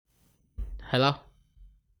Hello?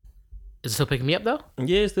 Is it still picking me up though?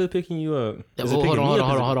 Yeah, it's still picking you up. Hold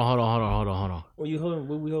on. What you holding?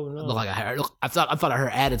 What we holding on? Look like I heard. Look, I thought I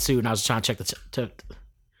heard attitude, and I was trying to check the.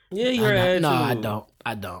 Yeah, you heard attitude. No,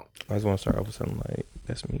 I don't. I just want to start off with something like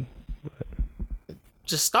that's me. But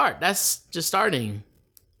Just start. That's just starting.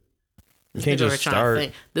 you can't just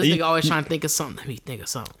start. This nigga always trying to think of something. Let me think of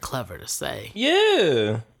something clever to say.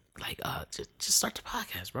 Yeah. Like, just start the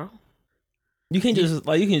podcast, bro. You can't just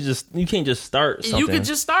start something. You could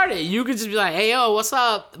just start it. You could just be like, "Hey, yo, what's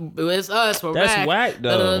up? It's us. We're That's back." whack,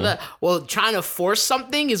 though. Well, trying to force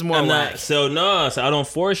something is more I'm whack. not. So I don't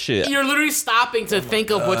force shit. You're literally stopping to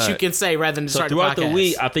think of what you can say rather than start the podcast. Throughout the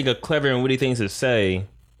week, I think of clever and witty things to say,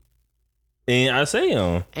 and I say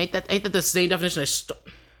them. Ain't that the same definition of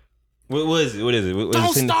What is it?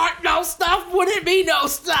 don't start no stuff? Would it be no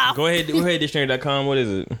stuff? Go ahead, dictionary.com. What is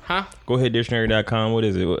it? Huh? Go ahead, dictionary.com. What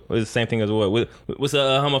is it? What is the same thing as what? What's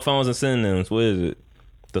homophones and synonyms? What is it?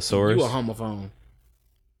 Thesaurus? You a homophone.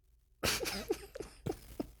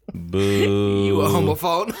 Boo. You a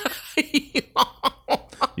homophone.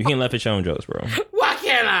 You can't laugh at your own jokes, bro. Why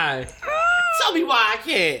can't I? Tell me why I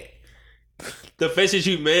can't. The faces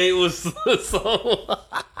you made was so...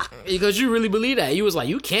 Because you really believe that. You was like,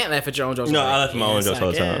 you can't laugh at your own jokes. No, I laugh at my own jokes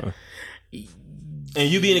all the time. And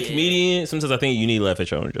you being a comedian, sometimes I think you need to laugh at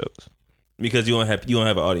your own jokes because you don't have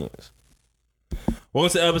an audience.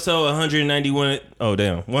 What's the episode 191? Oh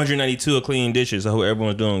damn, 192 of Clean Dishes. I hope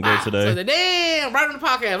everyone's doing good today. So damn, right on the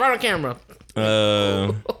podcast, right on camera.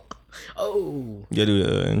 Oh, You do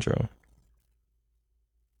the intro.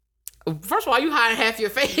 First of all, you hiding half your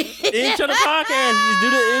face. Intro the podcast. Just do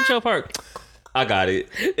the intro part. I got it.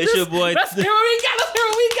 It's your boy. Let's hear what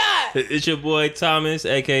we got. It's your boy Thomas,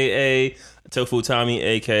 aka Tofu Tommy,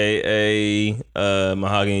 aka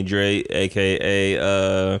Mahogany Drake, aka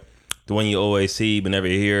the one you always see but never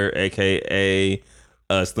hear, aka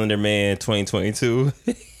Slender Man 2022.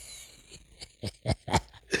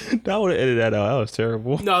 I would have edited that out. That was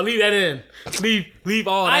terrible. No, leave that in. Leave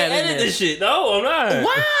all that in. I edit this shit. No, I'm not.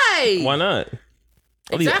 Why? Why not?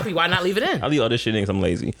 Exactly. Why not leave it in? I leave all this shit in because I'm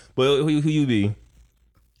lazy. But who you be?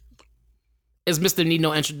 It's Mr. Need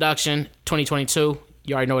No Introduction 2022.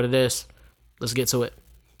 You already know what it is. Let's get to it.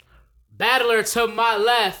 Battler to my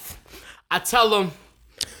left. I tell him.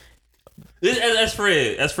 That's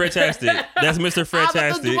Fred. That's Fred-tastic. That's Mr. Fred-tastic.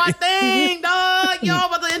 I'm about to do my thing, dog. Yo,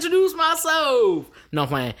 I'm about to introduce myself. No, I'm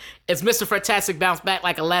playing. It's Mr. Fred-tastic. Bounce back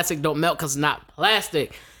like elastic. Don't melt because it's not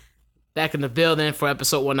plastic. Back in the building for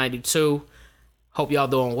episode 192. Hope y'all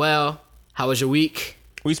doing well. How was your week?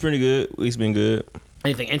 Week's pretty good. Week's been good.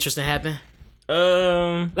 Anything interesting happen?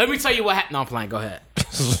 Let me tell you what happened. No, I'm playing. Go ahead.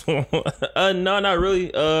 No, not really.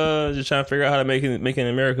 Just trying to figure out how to make it in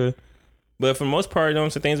America. But for the most part, you know,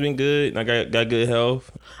 some things been good. I got good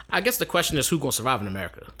health. I guess the question is who gonna survive in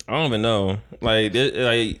America? I don't even know.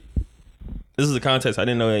 This is a contest. I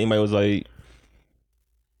didn't know that anybody was like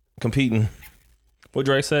competing. What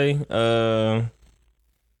Drake say?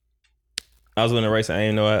 I was winning a race. I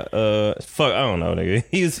didn't know. I don't know, nigga.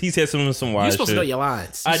 He said some wild shit. You're supposed to know your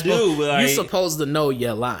lines. But you're supposed to know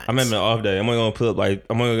your lines. I'm having an off day. I'm only gonna put up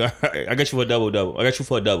I got you for a double. I got you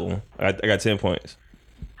for a double. I got 10 points.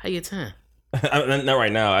 How you get 10? Not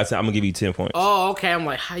right now. I said I'm gonna give you 10 points. Oh, okay. I'm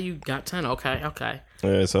like, how you got 10? Okay.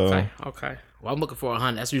 Yeah. So. Okay. Well, I'm looking for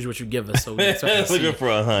 100. That's usually what you give us. So we looking for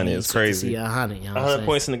 100. It's crazy. 100. 100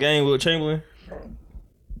 points in the game with Chamberlain.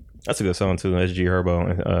 That's a good song too. SG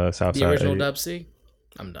Herbo and Southside. The original Dub C.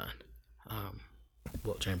 I'm done.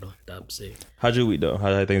 Wilt Chamberlain, Dub C. How'd your week though?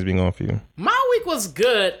 How things been going for you? My week was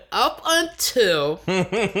good up until.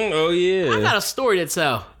 Oh yeah. I got a story to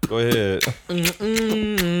tell. Go ahead. Hit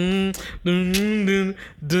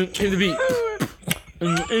the beat.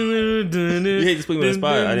 You hate to put me on the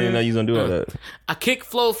spot. I didn't know you was gonna do all that. I kick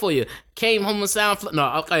flow for you. Came home with sound.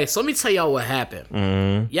 No, okay. So let me tell y'all what happened.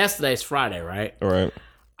 Mm-hmm. Yesterday's Friday, right? All right.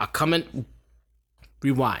 I come in.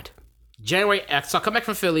 Rewind. January. So I come back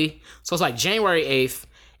from Philly. So it's like January 8th,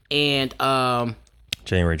 and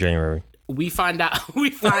January. We find out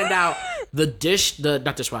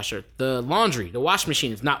the laundry, the wash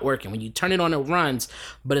machine is not working. When you turn it on, it runs,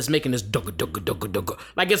 but it's making this dugga.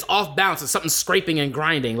 Like it's off balance. It's something scraping and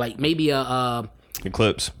grinding. Like maybe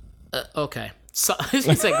Eclipse. Okay. So he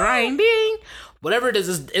said grinding. Whatever it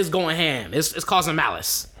is going ham. It's causing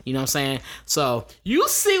malice. You know what I'm saying? So you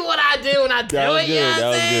see what I do when I do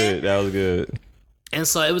it. That was good. And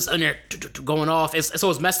so it was in there going off. So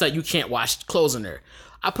it's messed up. You can't wash clothes in there.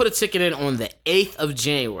 I put a ticket in on the 8th of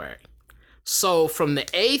January. So from the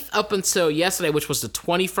 8th up until yesterday, which was the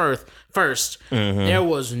 21st, there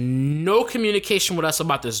was no communication with us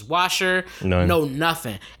about this washer. None. No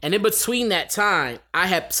nothing. And in between that time, I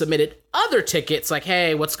had submitted other tickets like,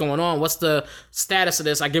 hey, what's going on? What's the status of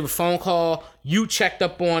this? I give a phone call. You checked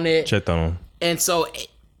up on it. Checked on them. And so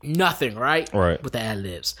nothing, right? Right. With the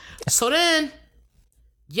ad-libs. So then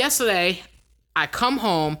yesterday, I come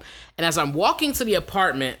home, and as I'm walking to the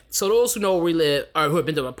apartment, so those who know where we live, or who have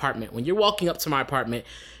been to an apartment, when you're walking up to my apartment,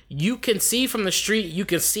 you can see from the street, you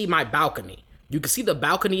can see my balcony. You can see the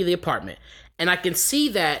balcony of the apartment. And I can see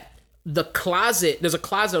that the closet, there's a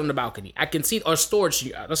closet on the balcony. I can see, or storage,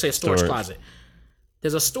 let's say a storage closet.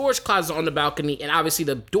 There's a storage closet on the balcony, and obviously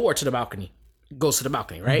the door to the balcony goes to the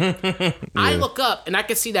balcony, right? Yeah. I look up, and I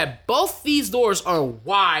can see that both these doors are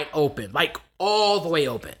wide open, like all the way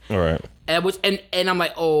open. All right. And I'm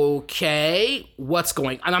like, okay, what's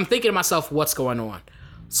going on? And I'm thinking to myself, what's going on?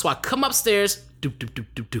 So I come upstairs, doop, doop, doop,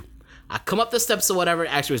 doop, doop. I come up the steps or whatever,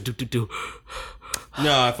 actually it's doop, doop, doop.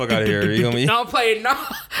 No, I fuck out of here. You know me? No, I'm playing, no.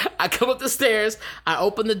 I come up the stairs, I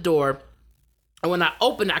open the door, and when I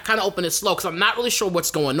open it, I kind of open it slow because I'm not really sure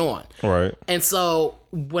what's going on. Right. And so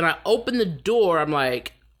when I open the door, I'm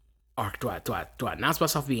like, do I announce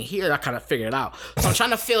myself being here? I kind of figured it out. So I'm trying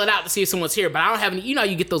to feel it out to see if someone's here, but I don't have any,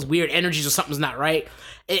 you get those weird energies or something's not right.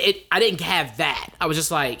 I didn't have that. I was just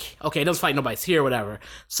like, okay, it doesn't feel like nobody's here or whatever.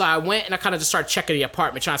 So I went and I kind of just started checking the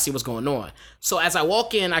apartment, trying to see what's going on. So as I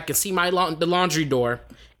walk in, I can see the laundry door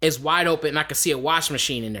is wide open and I can see a washing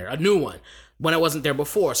machine in there, a new one, when it wasn't there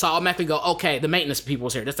before. So I automatically go, okay, the maintenance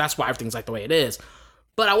people's here. That's why everything's like the way it is.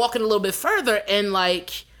 But I walk in a little bit further and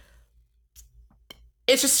like,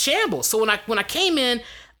 it's just shambles. So when I came in,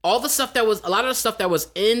 a lot of the stuff that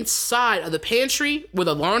was inside of the pantry where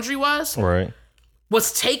the laundry was, right,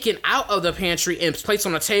 was taken out of the pantry and placed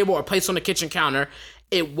on a table or placed on the kitchen counter.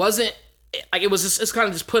 It wasn't like it was just, it's kind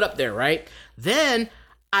of just put up there, right? Then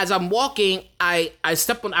as I'm walking, I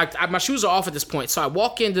step on, my shoes are off at this point. So I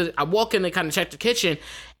walk in to kind of check the kitchen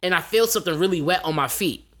and I feel something really wet on my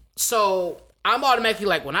feet. So I'm automatically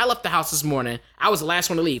like, when I left the house this morning, I was the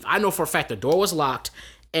last one to leave. I know for a fact the door was locked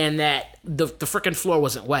and that the freaking floor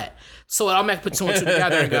wasn't wet. So I automatically put two and two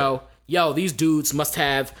together and go, yo, these dudes must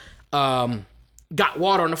have got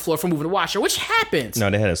water on the floor from moving the washer, which happens.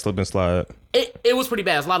 No, they had a slip and slide. It was pretty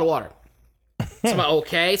bad. It was a lot of water. So I'm like,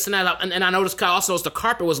 okay. So now, and I noticed also the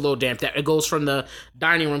carpet was a little damp. That it goes from the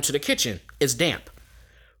dining room to the kitchen. It's damp.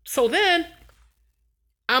 So then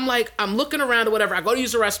I'm like, I'm looking around or whatever. I go to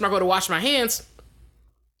use the restroom. I go to wash my hands.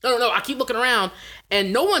 No. I keep looking around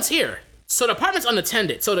and no one's here. So the apartment's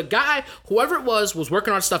unattended. So the guy, whoever it was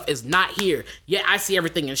working on stuff is not here. Yet I see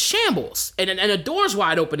everything in shambles. And the door's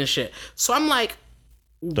wide open and shit. So I'm like,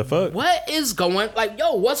 the fuck? What is going, like,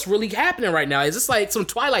 yo, what's really happening right now? Is this like some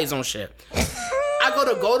Twilight Zone shit? I go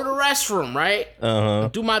to the restroom, right?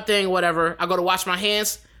 Do my thing, whatever. I go to wash my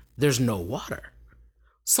hands. There's no water.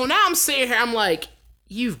 So now I'm sitting here, I'm like,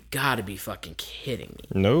 you've got to be fucking kidding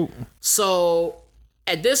me. Nope. So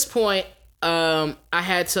at this point, I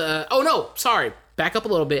had to, back up a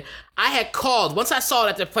little bit. I had called, once I saw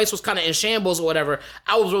that the place was kind of in shambles or whatever,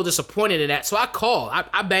 I was real disappointed in that. So I called,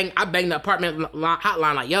 I banged the apartment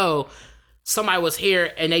hotline like, yo, somebody was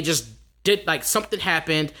here and they just did, like, something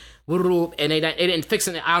happened and they didn't fix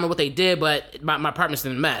it. I don't know what they did, but my apartment's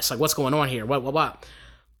in a mess. Like, what's going on here? What?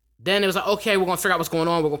 Then it was like, okay, we're going to figure out what's going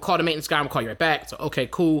on. We're going to call the maintenance guy. I'm going to call you right back. So, okay,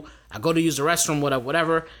 cool. I go to use the restroom,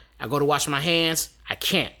 whatever. I go to wash my hands. I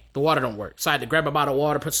can't. The water don't work. So I had to grab a bottle of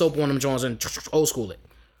water, put soap on them joints, and old school it.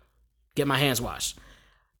 Get my hands washed.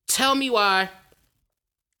 Tell me why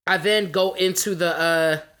I then go into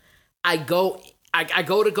the, I go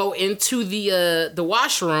into the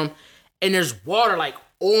washroom, and there's water, like,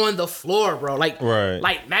 on the floor, bro. Like, right.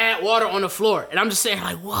 Like mad water on the floor. And I'm just saying,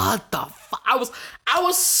 like, what the fuck? I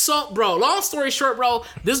was so, bro, long story short, bro,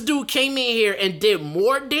 this dude came in here and did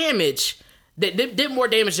more damage. Did more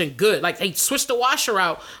damage than good. Like, they switched the washer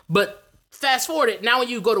out, but fast forward it, now when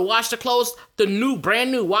you go to wash the clothes, the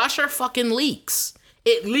brand new washer fucking leaks.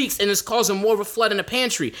 It leaks and it's causing more of a flood in the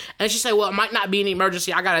pantry. And she said, well, it might not be an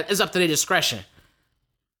emergency. It's up to their discretion.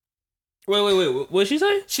 Wait. What did she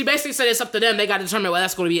say? She basically said it's up to them. They got to determine whether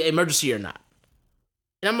that's going to be an emergency or not.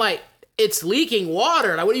 And I'm like, it's leaking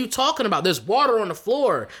water. Like, what are you talking about? There's water on the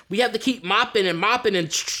floor. We have to keep mopping and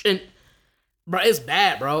bro, it's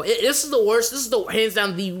bad, bro. This is the worst. This is hands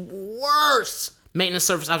down the worst maintenance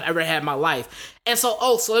service I've ever had in my life. And so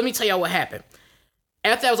let me tell y'all what happened.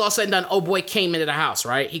 After that was all said and done, old boy came into the house,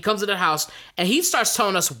 right? He comes into the house, and he starts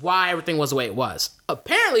telling us why everything was the way it was.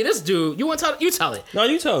 Apparently, this dude, you want to tell it? You tell it. No,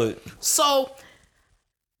 you tell it. So,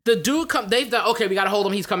 The dude they've done, okay, we gotta hold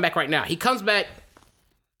him. He's coming back right now. He comes back,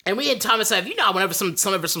 and we had Thomas said, you know, whenever some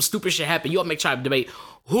stupid shit happen, you all make try to debate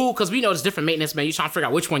who, because we know there's different maintenance men. You trying to figure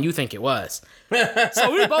out which one you think it was.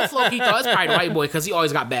 So we both low key thought it's probably the white boy because he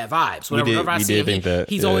always got bad vibes. Whenever I see him,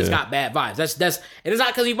 he's always got bad vibes. That's and it's not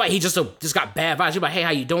because he's white. He just got bad vibes. You're like, hey,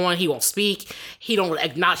 how you doing? He won't speak. He don't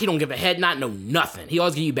acknowledge. He don't give a head nod. No nothing. He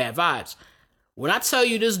always give you bad vibes. When I tell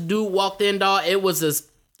you this dude walked in, dog, it was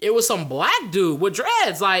some black dude with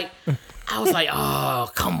dreads. Like, I was like, oh,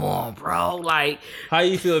 come on, bro. Like, how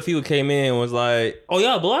you feel if he came in and was like, oh,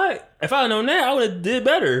 y'all black? If I had known that, I would have did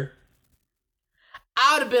better.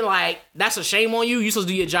 I would have been like, that's a shame on you. You supposed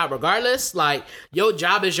to do your job regardless. Like, your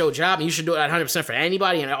job is your job, and you should do it at 100% for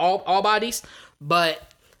anybody and all bodies. But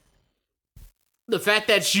the fact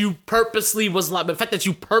that you purposely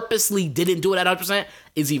didn't do it at 100%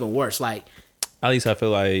 is even worse. Like, at least I feel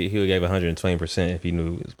like he would have gave 120% if he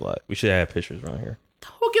knew he was black. We should have pictures around here.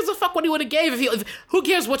 Who gives a fuck what he would have gave? Who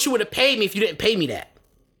cares what you would have paid me if you didn't pay me that?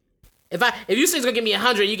 If you say it's gonna give me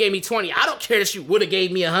 100, you gave me 20. I don't care that you would have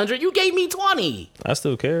gave me 100. You gave me 20. I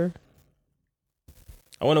still care.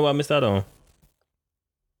 I wonder what I missed out on.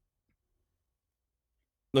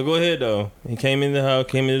 No, go ahead though. He came in the house,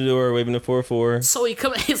 came in the door, waving the 4-4. So he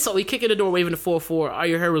kicked in the door, waving the 4-4. All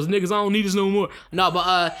you heard was, niggas, I don't need this no more. No,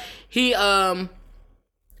 but he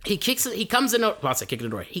kicks it. He comes in. Well, I said kick in the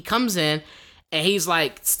door. He comes in, and he's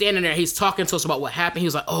like standing there. He's talking to us about what happened. He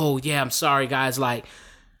was like, "Oh yeah, I'm sorry, guys. Like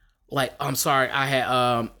I'm sorry. I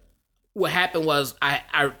had what happened was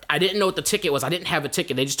I didn't know what the ticket was. I didn't have a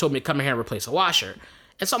ticket. They just told me to come in here and replace a washer."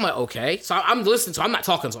 And so I'm like, okay. So I'm listening to him. I'm not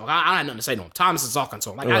talking to him. I had nothing to say to him. Thomas is talking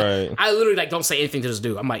to him. Like, right. I literally like don't say anything to this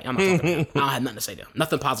dude. I'm not talking to him. I don't have nothing to say to him.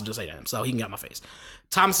 Nothing positive to say to him. So he can get out my face.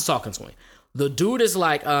 Thomas is talking to him. The dude is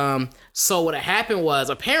like, so what had happened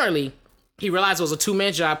was apparently he realized it was a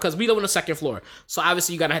 2-man job because we live on the 2nd floor. So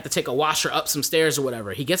obviously you gotta have to take a washer up some stairs or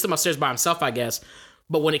whatever. He gets them upstairs by himself, I guess.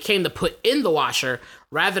 But when it came to put in the washer,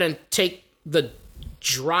 rather than take the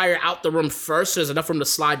dryer out the room first, so there's enough room to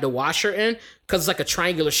slide the washer in, because it's like a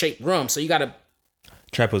triangular shaped room. So you gotta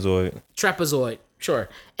trapezoid, sure.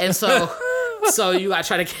 And so so you gotta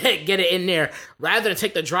try to get it in there. Rather than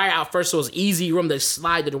take the dryer out first, so it was easy room to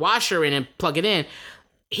slide the washer in and plug it in,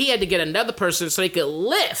 he had to get another person so he could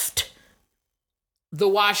lift the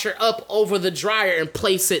washer up over the dryer and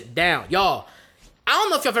place it down. Y'all, I don't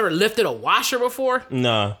know if y'all have ever lifted a washer before.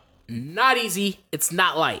 Nah. Not easy. It's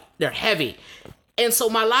not light. They're heavy. And so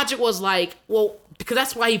my logic was like, well, because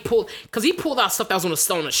that's why he pulled out stuff that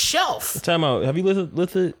was on a shelf. Time out. Have you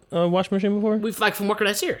lifted a washing machine before? We've like from working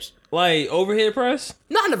at Sears. Like overhead press?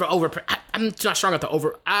 No, I never I'm not strong at the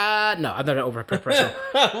over. No, I've never overhead press.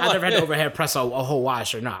 I've never had to overhead press a whole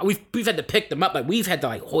washer. No, we've had to pick them up. Like we've had to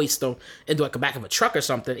like hoist them into like the back of a truck or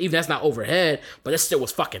something. Even that's not overhead, but it still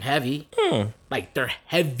was fucking heavy. Like they're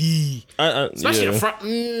heavy, especially the front.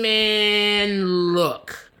 Man,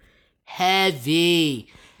 look. Heavy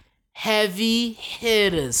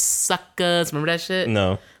hitters, suckers. Remember that shit?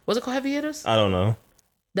 No. Was it called heavy hitters? I don't know.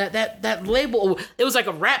 That label, it was like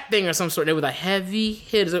a rap thing or some sort. It was like heavy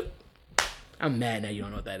hitters. I'm mad now you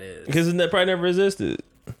don't know what that is. Because that probably never existed.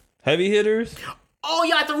 Heavy hitters? Oh,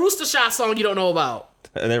 yeah, like the Rooster Shot song you don't know about.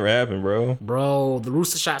 That never happened, bro. Bro, the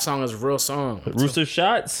Rooster Shot song is a real song. Rooster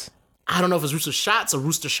Shots? I don't know if it's Rooster Shots or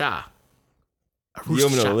Rooster Shot. You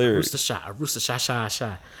don't know the lyrics. Rooster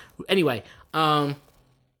Shot. Anyway,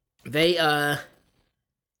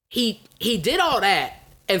 he did all that,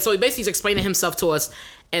 and so he basically is explaining himself to us,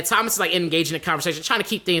 and Thomas is like engaging in a conversation, trying to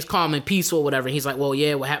keep things calm and peaceful, whatever. And he's like, well,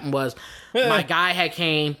 yeah, what happened was my guy had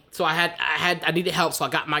came, so I needed help, so I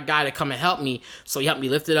got my guy to come and help me. So he helped me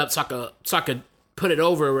lift it up so I could put it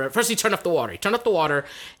over. First he turned off the water.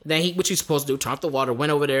 Then which he's supposed to do, turn off the water,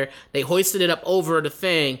 went over there. They hoisted it up over the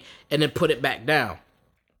thing and then put it back down.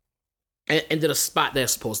 Into the spot they're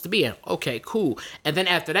supposed to be in. Okay, cool. And then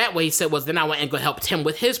after that, what he said was, then I went and helped him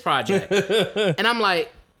with his project. And I'm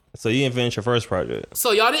like, so you didn't finish your first project.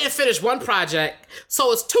 So y'all didn't finish one project.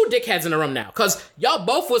 So it's 2 dickheads in the room now. Because y'all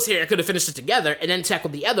both was here and could have finished it together and then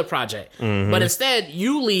tackled the other project. Mm-hmm. But instead,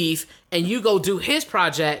 you leave and you go do his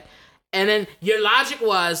project. And then your logic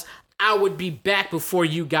was, I would be back before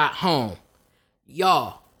you got home.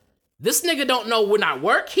 Y'all, this nigga don't know when I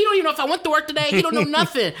work. He don't even know if I went to work today. He don't know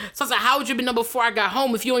nothing. So I was like, how would you be know before I got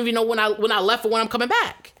home if you don't even know when I left or when I'm coming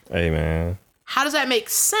back? Hey, man. How does that make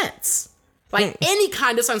sense? Like, any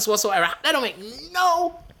kind of sense whatsoever. That don't make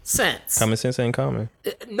no sense. Common sense ain't common.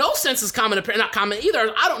 No sense is common. Not common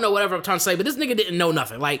either. I don't know whatever I'm trying to say, but this nigga didn't know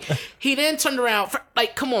nothing. Like, he then turned around.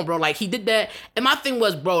 Like, come on, bro. Like, he did that. And my thing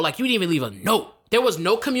was, bro, like, you didn't even leave a note. There was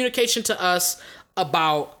no communication to us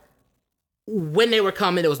about when they were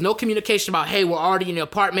coming. There was no communication about, hey, we're already in the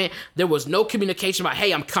apartment. There was no communication about,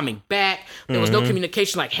 hey, I'm coming back. There was no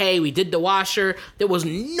communication like, hey, we did the washer. There was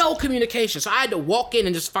no communication. So I had to walk in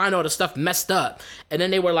and just find all the stuff messed up. And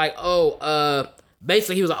then they were like,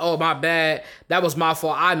 basically he was like, oh, my bad. That was my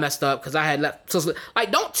fault. I messed up because I had left. So,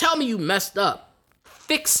 like, don't tell me you messed up.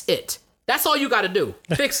 Fix it. That's all you got to do.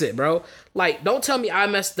 Fix it, bro. Like, don't tell me I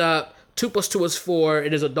messed up. 2 + 2 is 4.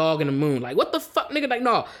 It is a dog in the moon. Like, what the fuck, nigga? Like,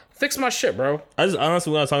 no, fix my shit, bro. I just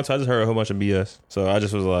honestly, when I was talking to, I just heard a whole bunch of BS. So I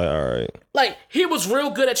just was like, all right. Like, he was real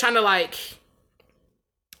good at trying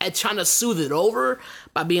to soothe it over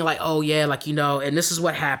by being like, oh yeah, like, you know, and this is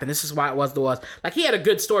what happened. This is why it was the was. Like, he had a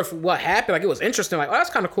good story for what happened. Like, it was interesting. Like, oh, that's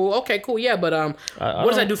kind of cool. Okay, cool, yeah, but what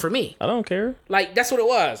does that do for me? I don't care. Like, that's what it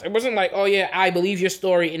was. It wasn't like, oh yeah, I believe your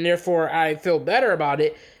story and therefore I feel better about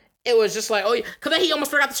it. It was just like, oh yeah, because then he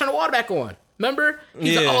almost forgot to turn the water back on. Remember?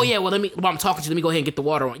 He's like, oh yeah, well, while I'm talking to you, let me go ahead and get the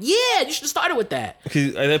water on. Yeah, you should have started with that.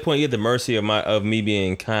 Because at that point, you had the mercy of me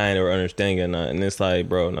being kind or understanding or not, and it's like,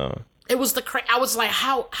 bro, no. It was I was like,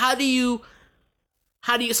 how do you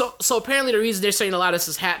so apparently the reason they're saying a lot of this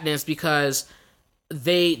is happening is because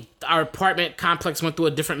our apartment complex went through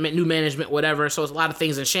a different new management, whatever, so it's a lot of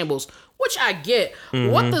things in shambles, which I get.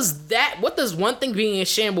 What does one thing being in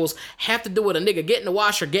shambles have to do with a nigga getting the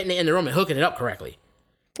washer, getting it in the room and hooking it up correctly?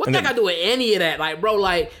 What the heck got to do with any of that? Like, bro,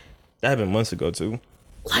 like, that happened months ago too.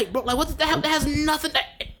 Like, bro, like, what the hell? That has nothing.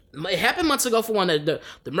 It happened months ago for one. The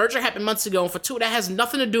merger happened months ago, and for two, that has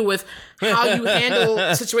nothing to do with how you handle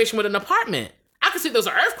a situation with an apartment. I could see there was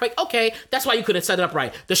an earthquake. Okay, that's why you couldn't set it up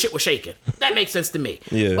right. The shit was shaking. That makes sense to me.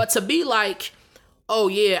 Yeah. But to be like, oh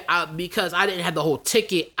yeah, because I didn't have the whole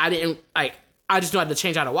ticket, I just knew I had to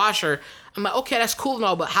change out a washer. I'm like, okay, that's cool and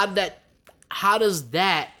all, but how does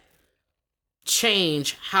that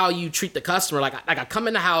change how you treat the customer? Like I come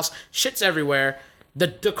in the house, shit's everywhere.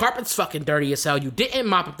 The carpet's fucking dirty as hell. You didn't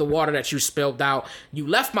mop up the water that you spilled out. You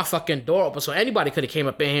left my fucking door open so anybody could have came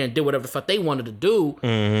up in here and did whatever the fuck they wanted to do.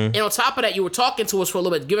 And on top of that, you were talking to us for a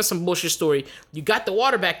little bit, giving some bullshit story. You got the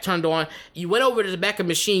water back turned on. You went over to the back of the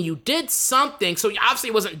machine. You did something. So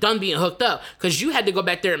obviously it wasn't done being hooked up because you had to go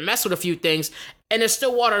back there and mess with a few things. And there's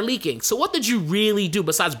still water leaking. So what did you really do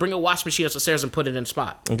besides bring a wash machine upstairs and put it in the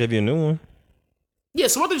spot? I'll give you a new one. Yeah,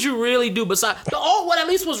 so what did you really do besides the old one? At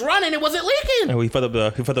least was running; it wasn't leaking. And we fucked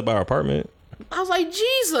up our apartment. I was like,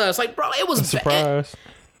 Jesus, like, bro, it was surprise.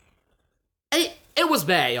 It was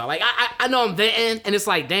bad, y'all. Like, I know I'm venting, and it's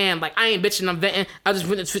like, damn, like I ain't bitching, I'm venting. I just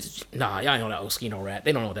went. Nah, y'all ain't know that Oskino rat.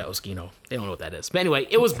 They don't know that Oskino. They don't know what that is. But anyway,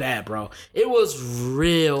 it was bad, bro. It was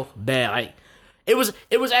real bad. Like. It was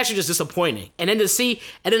actually just disappointing. And then to see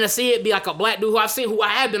it be like a black dude who I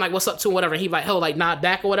have been like, what's up to, whatever. He like, hell, like, nod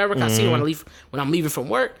back or whatever. Cause I see him when I'm leaving from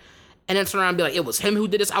work. And then turn around and be like, it was him who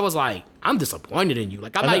did this. I was like, I'm disappointed in you.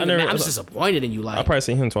 Like, I'm just disappointed in you. Like, I probably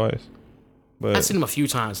seen him twice. But I've seen him a few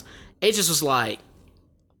times. It just was like,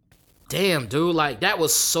 damn, dude. Like, that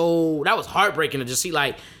was heartbreaking to just see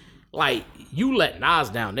like, you let Nas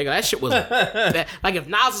down, nigga. That shit was bad. Like, if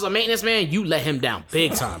Nas is a maintenance man, you let him down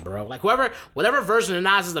big time, bro. Like, whatever version of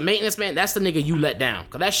Nas is the maintenance man, that's the nigga you let down.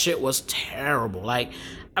 Because that shit was terrible. Like,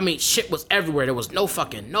 I mean, shit was everywhere. There was no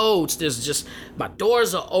fucking notes. There's just, my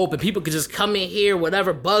doors are open. People could just come in here,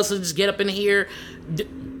 whatever. Bugs could just get up in here.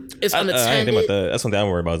 It's unattended. I ain't think about that. That's something I'm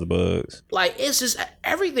worried about, is the bugs. Like, it's just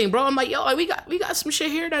everything, bro. I'm like, yo, like, we got some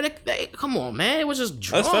shit here that come on, man. It was just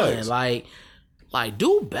drawing. Like,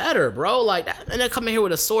 do better, bro. Like, and then come in here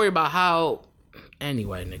with a story about how.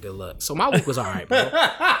 Anyway, nigga, look. So my week was all right, bro. You know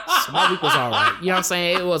what I'm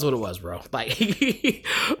saying? It was what it was, bro. Like,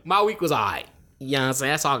 my week was all right. You know what I'm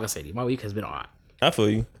saying? That's all I can say to you. My week has been all right. I feel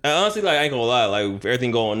you. And honestly, like, I ain't gonna lie. Like, with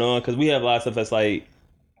everything going on, because we have a lot of stuff that's, like,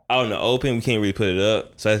 out in the open. We can't really put it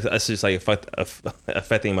up. So that's just, like,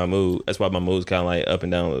 affecting my mood. That's why my mood's kind of, like, up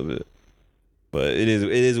and down a little bit. But it is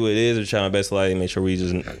what it is. We're trying our best to, like, make sure we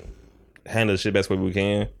just handle the shit best way we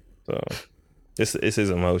can. So this is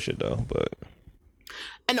some whole shit though. But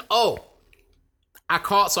and I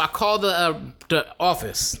called the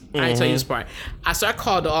office. I didn't tell you this part. I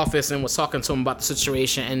called the office and was talking to him about the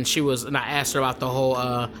situation, and I asked her about the whole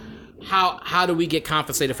how do we get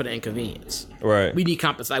compensated for the inconvenience? Right. We need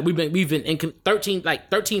compensation. We've been 13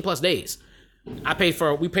 plus days.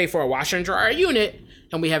 We pay for a washer and dryer unit,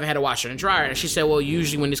 and we haven't had a washer and dryer. And she said, well,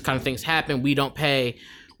 usually when these kind of things happen,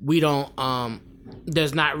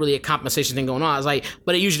 there's not really a compensation thing going on. I was like,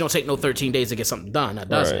 but it usually don't take no 13 days to get something done. That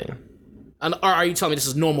does it. Or are you telling me this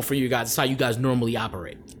is normal for you guys? It's how you guys normally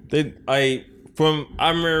operate. I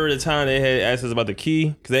remember the time they had asked us about the key,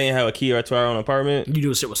 because they didn't have a key to our own apartment. You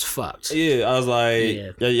knew shit was fucked. Yeah, I was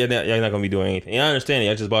like, you're not going to be doing anything. And I understand it.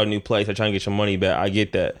 I just bought a new place. I'm trying to get your money back. I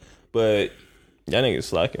get that. but y'all niggas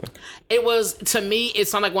slacking. It was, to me, it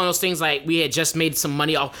sounded like one of those things like we had just made some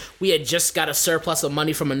money off. We had just got a surplus of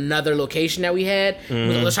money from another location that we had.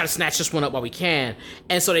 Let's try to snatch this one up while we can.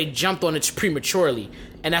 And so they jumped on it prematurely.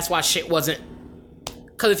 And that's why shit wasn't.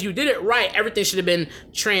 Because if you did it right, everything should have been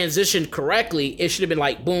transitioned correctly. It should have been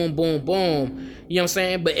like boom, boom, boom. You know what I'm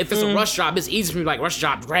saying? But if it's a rush job, it's easy for me to be like, rush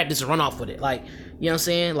job, grab this and run off with it. Like, you know what I'm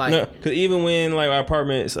saying? Like, no, because even when like our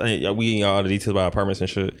apartments, we know all the details about apartments and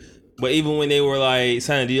shit. But even when they were like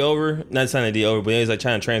signing the deal over, not signing the deal over, but they was like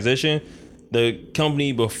trying to transition, the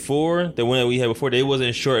company before, the one that we had before, they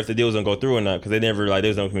wasn't sure if the deal was gonna go through or not because they never like there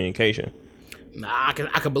was no communication. Nah, I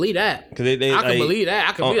can believe that. Cause they I can believe that.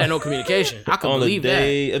 I can believe that. No communication. I can believe that.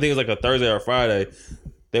 I think it was like a Thursday or Friday.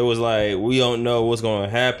 They was like, we don't know what's going to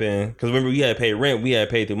happen. Because remember, we had to pay rent. We had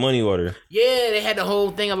to pay through money order. Yeah, they had the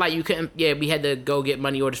whole thing of like you couldn't. Yeah, we had to go get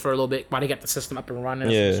money orders for a little bit while they got the system up and running.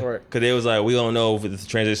 Yeah, because they was like, we don't know if the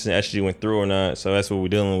transition actually went through or not. So that's what we're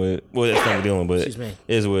dealing with. Well, that's what we're dealing with. Excuse me.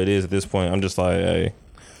 It is what it is at this point. I'm just like, hey,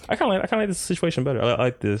 I kind of like this situation better. I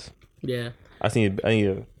like this. Yeah. I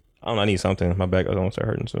don't know, I need something. My back is going to start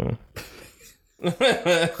hurting soon.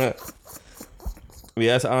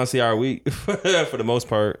 Yeah, that's honestly our week for the most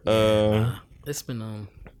part. It's been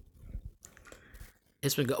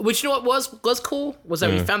good. Which, you know what was cool? Was that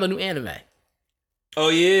we found a new anime. Oh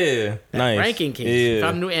yeah. Nice. Ranking King. Yeah.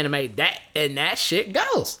 Found a new anime. That shit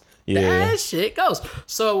goes. Yeah. That shit goes.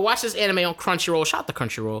 So watch this anime on Crunchyroll. Shout out to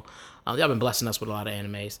Crunchyroll. Y'all been blessing us with a lot of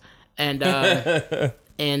animes. And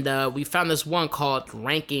and we found this one called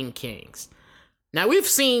Ranking Kings. Now we've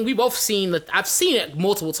both seen I've seen it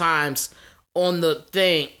multiple times on the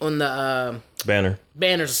thing, on the banners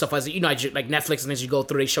and stuff like that. You know, like Netflix, and as you go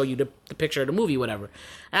through, they show you the picture of the movie, whatever.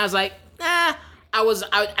 And I was like, I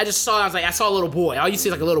just saw it. I was like, I saw a little boy. All you see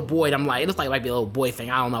is like a little boy, and I'm like, it looks like it might be a little boy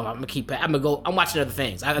thing. I don't know. I'm watching other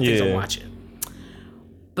things. I got things I'm watching.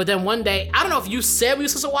 But then one day, I don't know if you said we were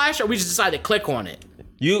supposed to watch it or we just decided to click on it.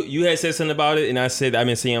 You had said something about it, and I said I've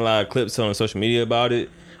been seeing a lot of clips on social media about it.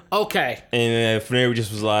 Okay. And from there, we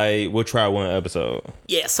just was like, we'll try one episode.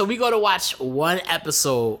 Yeah, so we go to watch one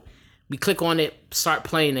episode. We click on it, start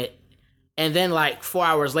playing it. And then like 4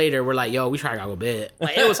 hours later, we're like, yo, we try to go to bed.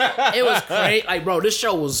 Like it was great. Like, bro, this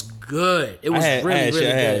show was good. It was really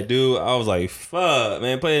good. Dude, I was like, fuck,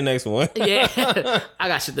 man, play the next one. Yeah. I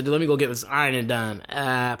got shit to do. Let me go get this ironing done.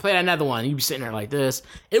 Play another one. You be sitting there like this.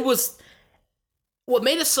 What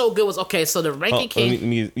made it so good was, okay, so the Ranking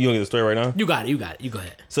King... You want to get the story right now? You got it. You go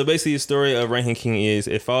ahead. So basically, the story of Ranking King is,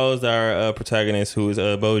 it follows our protagonist, who is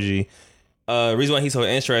Boji. The reason why he's so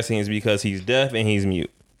interesting is because he's deaf and he's mute.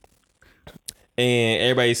 And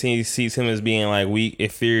everybody sees him as being like weak,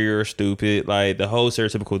 inferior, stupid, like the whole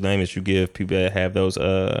stereotypical name that you give people that have those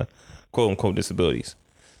quote-unquote disabilities.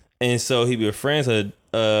 And so he befriends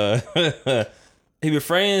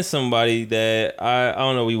somebody that I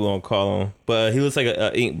don't know what we want to call him, but he looks like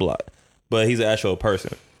an ink blot, but he's an actual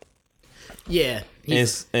person. Yeah. And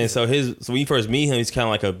so when you first meet him, he's kind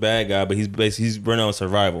of like a bad guy, but he's running on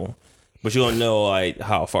survival, but you don't know like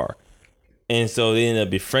how far. And so they end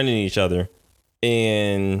up befriending each other,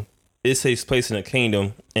 and it takes place in a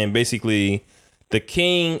kingdom, and basically the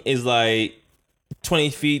king is like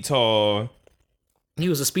 20 feet tall. He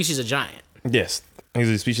was a species of giant. Yes, he's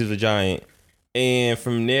a species of giant. And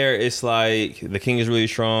from there, it's like the king is really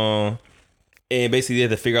strong. And basically, they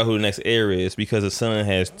have to figure out who the next heir is because the son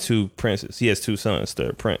has two princes. He has two sons,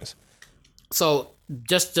 the prince. So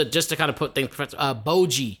just to kind of put things,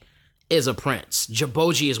 Boji is a prince.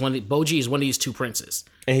 Boji is one of these two princes.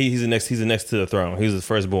 And he's the next to the throne. He was the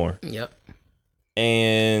firstborn. Yep.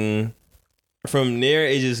 And from there,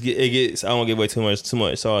 it gets. I don't want to give away too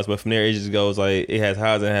much sauce, but from there, it just goes like it has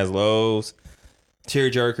highs and has lows, tear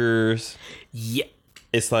jerkers. Yeah,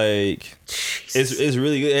 it's like it's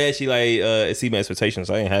really good. It actually like it exceeded my expectations.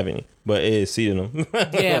 I didn't have any, but it exceeded them.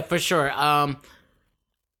 Yeah, for sure.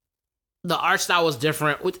 The art style was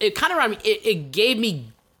different. It kind of reminded me. It gave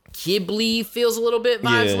me Ghibli feels a little bit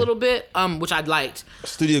vibes, a little bit, which I liked.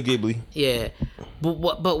 Studio Ghibli. Yeah, but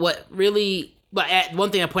what really. But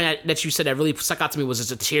one thing I pointed out that you said that really stuck out to me was just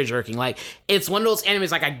a tear jerking. Like, it's one of those animes,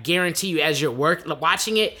 like, I guarantee you, as you're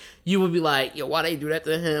watching it, you would be like, yo, why they do that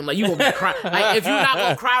to him? Like, you gonna be crying. Like, if you're not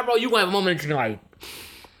gonna cry, bro, you gonna have a moment and you're like,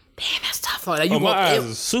 damn, that's tough. Like, my eyes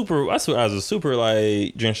are super, I swear, eyes are super,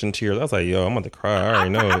 like, drenched in tears. I was like, yo, I'm about to cry. I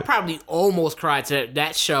already know it. I probably almost cried to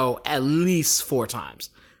that show at least 4 times.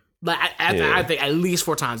 Like, I think at least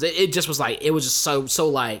 4 times. It just was like, it was just so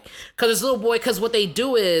like, because this little boy, because what they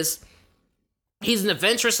do is, he's an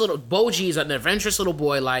adventurous little... Boji is an adventurous little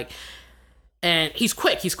boy, like... And he's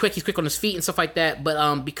quick. He's quick on his feet and stuff like that.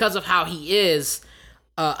 But because of how he is...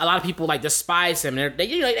 a lot of people like despise him. They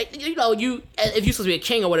you know, you if you're supposed to be a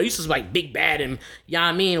king or whatever, you're supposed to be like big bad and you know what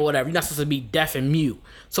I mean or whatever. You're not supposed to be deaf and mute.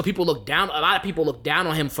 So people look down. A lot of people look down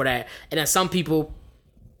on him for that, and then some people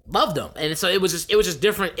loved him. And so it was just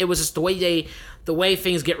different. It was just the way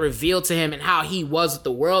things get revealed to him and how he was with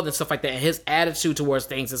the world and stuff like that, and his attitude towards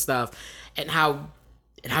things and stuff, and how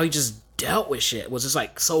he just dealt with shit was just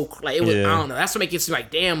like so like it was. I don't know. That's what makes it seem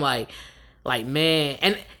like damn like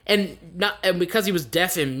man and because he was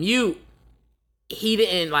deaf and mute, he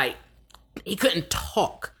couldn't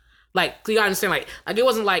talk. Like you gotta understand, like it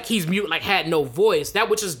wasn't like he's mute, like had no voice. That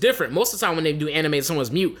which is different. Most of the time when they do anime, and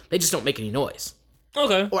someone's mute, they just don't make any noise.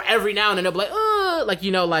 Okay. Or every now and then they'll be like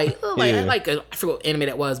you know, like I forgot what anime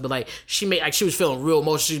that was, but like she was feeling real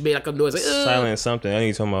emotional. She made like a noise, like silent something. I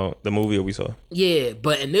think you're talking about the movie that we saw. Yeah,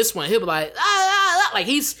 but in this one, he'll be like like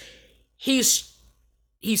he's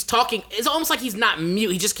talking. It's almost like he's not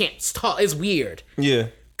mute. He just can't talk. It's weird. Yeah.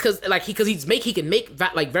 Cause like he can make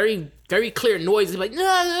like very very clear noises. Like and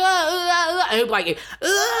he'll be like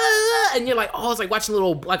and you're like, oh, it's like watching a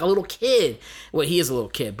little kid. Well, he is a little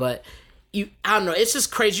kid, but I don't know. It's just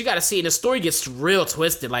crazy. You got to see it. And the story gets real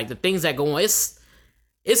twisted. Like the things that go on. This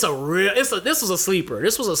was a sleeper.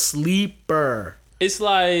 This was a sleeper. It's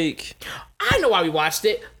like I know why we watched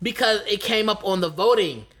it, because it came up on the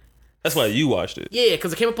voting. That's why you watched it. Yeah,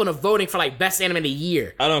 because it came up on the voting for like best anime of the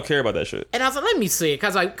year. I don't care about that shit. And I was like, let me see it,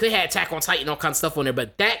 because like they had Attack on Titan, all kinds of stuff on there,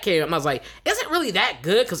 but that came up and I was like, is it really that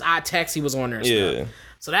good? Because Odd Taxi was on there and stuff.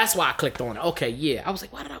 So that's why I clicked on it. Okay, yeah. I was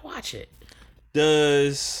like, why did I watch it?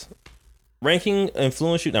 Does ranking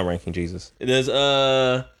influence you? Not ranking, Jesus. Does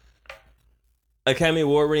Academy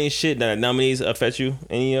Award winning shit that nominees affect you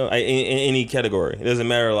in any category? It doesn't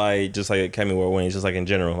matter, like just like Academy Award winning, just like in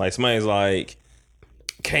general. Like somebody's like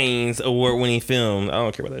Kane's award-winning film. I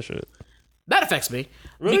don't care about that shit. That affects me.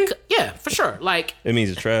 Really? Yeah, for sure. Like it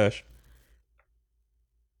means it's trash.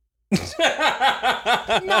 No,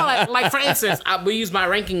 like for instance, we use my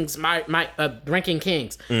rankings, my ranking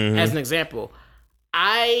kings as an example.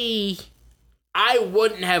 I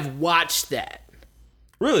wouldn't have watched that.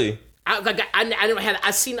 Really? I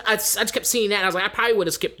just kept seeing that and I was like, I probably would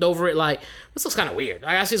have skipped over it. Like, this looks kind of weird.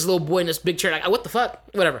 Like, I see this little boy in this big chair, like, what the fuck?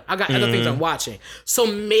 Whatever. I got other things I'm watching. So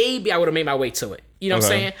maybe I would have made my way to it. You know what I'm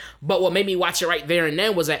saying? But what made me watch it right there and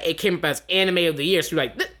then was that it came up as anime of the year. So you're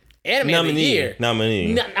like, anime of the year.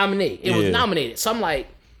 Nominee. It was nominated. So I'm like,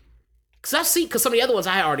 because some of the other ones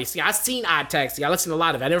I had already seen. I've seen Odd Taxi. I listened to a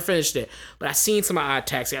lot of it. I never finished it. But I've seen some of Odd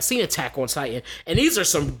Taxi. I've seen Attack on Titan. And these are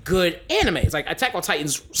some good animes. Like, Attack on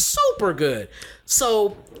Titan's super good.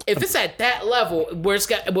 So, if it's at that level, where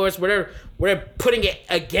they're putting it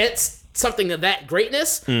against something of that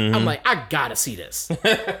greatness, I'm like, I gotta see this.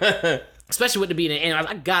 Especially with it being an anime,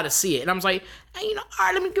 I gotta see it. And I was like, hey, all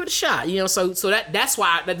right, let me give it a shot. So that's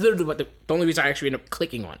why, that's literally the only reason I actually ended up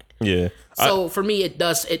clicking on it. Yeah. So for me, it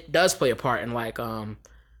does play a part in like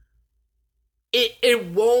it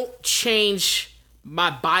won't change my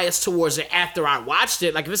bias towards it after I watched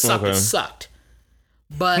it. Like if it sucked, it sucked.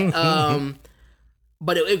 But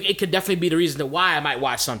but it could definitely be the reason why I might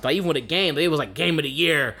watch something. Like, even with a game, it was like Game of the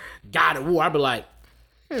Year, God of War. I'd be like,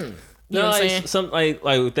 You know what I'm saying? Something like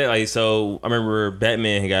with that. Like, so I remember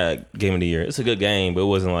Batman got Game of the Year. It's a good game, but it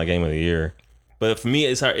wasn't like Game of the Year. But for me,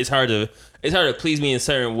 it's hard to please me in a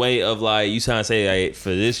certain way of like, you trying to say like, for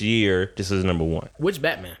this year, this is number one. Which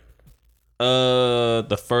Batman?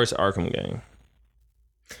 The first Arkham game.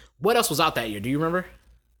 What else was out that year? Do you remember?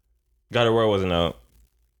 God of War wasn't out.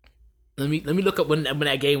 Let me look up when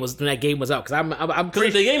that game was out, because I'm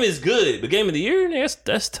pretty. The game is good. The Game of the Year,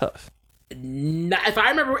 that's tough. If I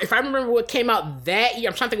remember what came out that year,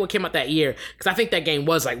 I'm trying to think what came out that year, because I think that game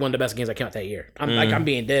was like one of the best games that came out that year. I'm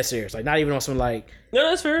being dead serious, like not even on some like. No,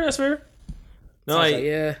 that's fair. No, like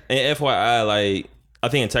yeah. And FYI, like I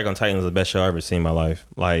think Attack on Titan is the best show I've ever seen in my life.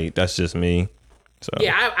 Like that's just me. So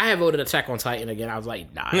yeah, I have voted Attack on Titan again. I was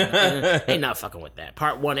like, nah, ain't not fucking with that.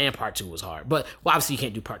 Part 1 and Part 2 was hard, but well, obviously you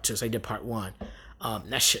can't do Part 2, so they did Part 1.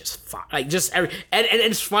 That shit's fine. Like just and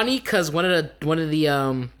it's funny because one of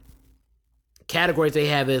the categories they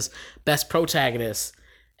have is best protagonist,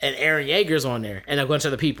 and Eren Yeager's on there, and a bunch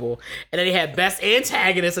of other people, and then they had best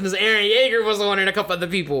antagonist, and this Eren Yeager was on there, and a couple other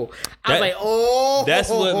people. I was like, oh, that's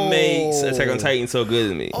what makes Attack on Titan so good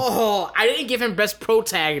to me. Oh, I didn't give him best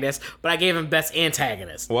protagonist, but I gave him best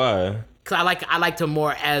antagonist. Why? Because I liked him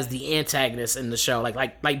more as the antagonist in the show,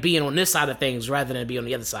 like being on this side of things rather than being on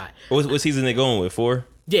the other side. What season they going with? 4?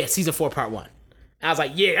 Yeah, season 4, part 1. I was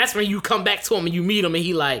like, yeah, that's when you come back to him and you meet him, and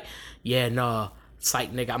he like, yeah, no, it's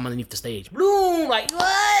like, nigga, I'm underneath the stage. Boom, like,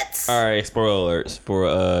 what? All right, spoiler alerts for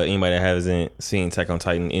anybody that hasn't seen Attack on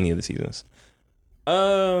Titan any of the seasons.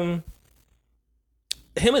 Him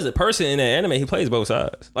as a person in that anime, he plays both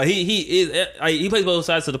sides. Like he plays both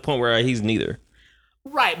sides to the point where he's neither.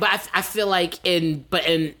 Right, but I feel like in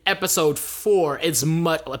episode 4, it's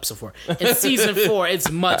much episode 4. In season 4, it's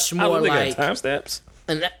much more like timestamps.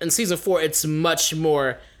 In season 4, it's much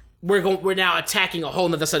more. We're now attacking a whole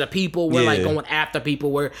nother set of people. We're like going after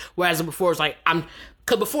people. Whereas before it's like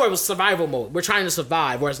because before it was survival mode. We're trying to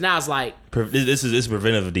survive. Whereas now it's like this is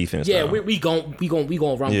preventative defense. Yeah, now. we gon'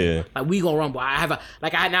 rumble. Yeah. Like we gon' rumble. I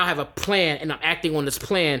now have a plan, and I'm acting on this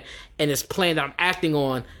plan, and this plan that I'm acting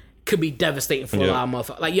on could be devastating for a lot of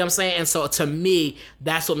motherfuckers. Like, you know what I'm saying? And so to me,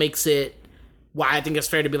 that's what makes it why I think it's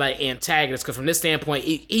fair to be like antagonist. Because from this standpoint,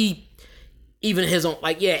 he even his own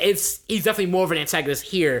he's definitely more of an antagonist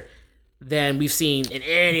here than we've seen in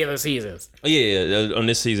any other seasons. Yeah, on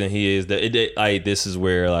this season he is. This is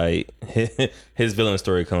where like his villain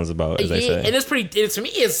story comes about, as they say. And it's pretty. To me,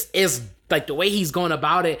 is like the way he's going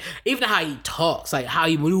about it, even how he talks, like how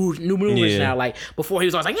he maneuvers now. Like before, he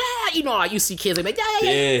was always like, like you see kids like,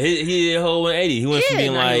 yeah. He did a whole 180. He went from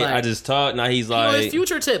being like, I just talk. Now he's like, his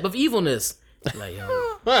future tip of evilness. Like,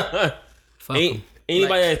 yo, fuck him.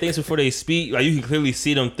 Anybody that thinks before they speak, like you can clearly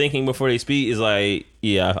see them thinking before they speak, is like,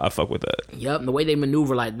 yeah, I fuck with that. Yep, and the way they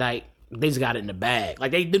maneuver, like they just got it in the bag.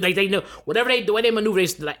 Like they know the way they maneuver,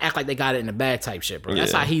 they like, act like they got it in the bag type shit, bro.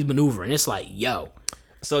 That's how he's maneuvering. It's like, yo.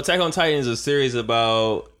 So Attack on Titan is a series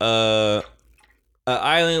about an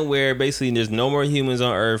island where basically there's no more humans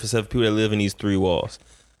on Earth except people that live in these 3 walls,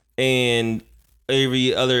 and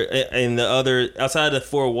the other outside the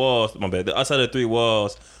 4 walls, outside the 3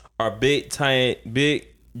 walls are big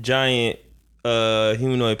giant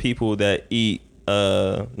humanoid people that eat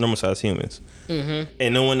normal sized humans,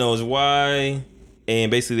 and no one knows why.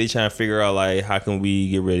 And basically, they trying to figure out like how can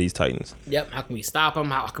we get rid of these Titans? Yep. How can we stop them?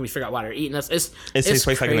 How can we figure out why they're eating us? It takes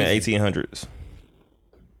place like in the 1800s.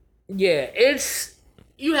 Yeah,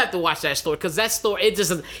 you have to watch that story because that story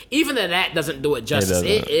even that doesn't do it justice.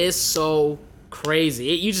 It is so crazy.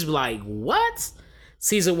 You just be like, what?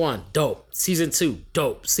 Season 1, dope. Season 2,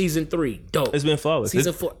 dope. Season 3, dope. It's been flawless.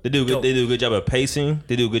 Season 4, they do dope. They do a good job of pacing.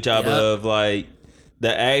 They do a good job of like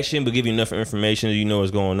the action, but give you enough information that you know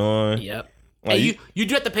what's going on. Yep. Like, and you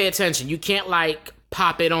do have to pay attention. You can't like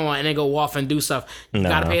pop it on and then go off and do stuff. You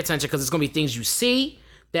gotta pay attention because it's gonna be things you see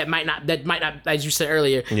that might not, as you said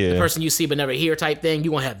earlier, the person you see but never hear type thing.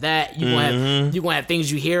 You gonna have that. You gonna have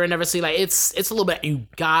things you hear and never see. Like it's a little bit. You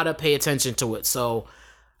gotta pay attention to it. So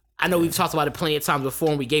I know we've talked about it plenty of times before,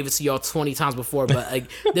 and we gave it to y'all 20 times before, but like,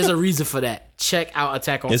 there's a reason for that. Check out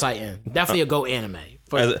Attack on Titan. Definitely a go anime.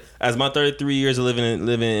 As my 33 years of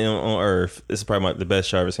living on Earth, this is probably the best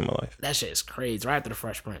show I've ever seen in my life. That shit is crazy. Right after the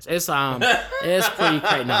Fresh Prince, it's pretty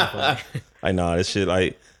crazy. I know this shit.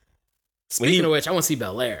 Like, speaking of which, I want to see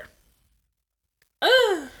Bel-Air.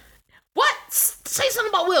 What? Say something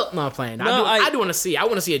about Will. No, I'm playing. No, I do want to see. I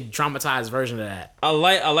want to see a dramatized version of that. I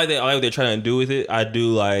like that. I like what they're trying to do with it. I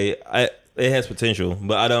do like. It has potential,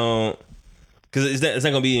 but I don't. Because it's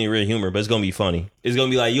not gonna be any real humor, but it's gonna be funny. It's gonna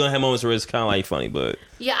be like you gonna have moments where it's kind of like funny, but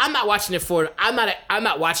yeah, I'm not watching it for. I'm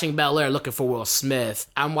not watching Bel-Air looking for Will Smith.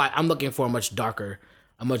 I'm looking for a much darker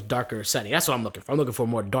setting. That's what I'm looking for. I'm looking for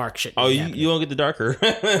more dark shit. Oh, you don't get the darker.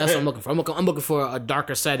 That's what I'm looking for. I'm looking for a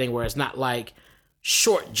darker setting where it's not like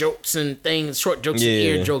short jokes and things, short jokes and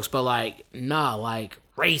ear jokes, but like like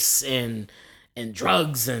race and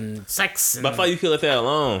drugs and sex. And, but I thought you could let that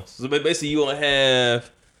alone. So basically, you gonna have.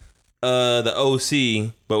 The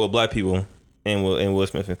OC, but with black people and Will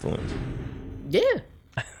Smith influence. Yeah.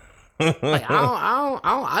 Like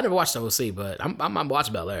I never watched the OC, but I'm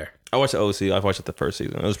watching Bel-Air. I watched the OC. I watched it the first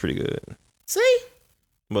season. It was pretty good. See?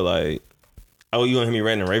 But like, you gonna hear me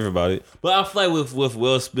ranting and rave about it. But I feel like with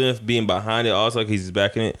Will Smith being behind it, also because he's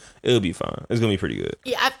backing it, it'll be fine. It's gonna be pretty good.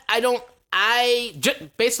 Yeah, I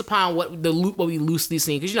just based upon what we loosely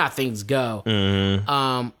seen, because you know how things go.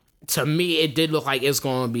 Mm-hmm. To me, it did look like it's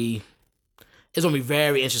gonna be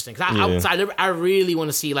very interesting. Cause I really want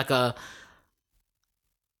to see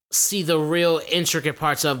see the real intricate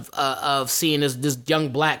parts of seeing this young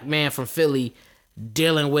black man from Philly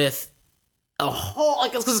dealing with a whole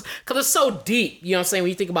because it's so deep. You know what I'm saying? When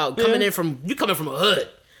you think about coming from a hood,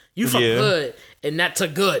 you from hood and not to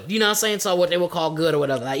good. You know what I'm saying? So what they would call good or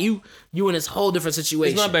whatever. Like you in this whole different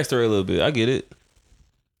situation. It's my backstory a little bit. I get it.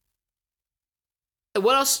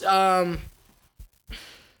 What else? Cause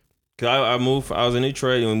I moved. I was in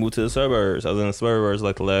Detroit and we moved to the suburbs. I was in the suburbs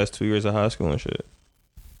like the last 2 years of high school and shit.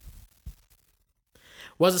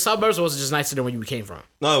 Was it suburbs or was it just nicer than where you came from?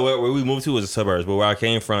 No, where we moved to was the suburbs, but where I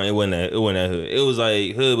came from, it wasn't that hood. It was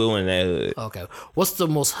like hood, but it wasn't that hood. Okay, what's the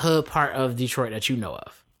most hood part of Detroit that you know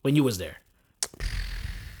of when you was there?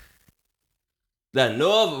 that I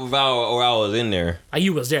know of or I was in there. Like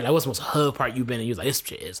you was there. That was the most hood part you been in. You was like, this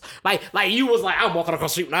shit is like you was like, I'm walking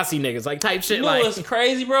across the street and I see niggas like type shit. You know like what's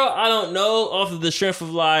crazy, bro? I don't know off of the strength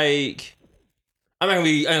of like. I'm not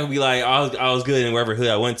gonna be like I was good in wherever hood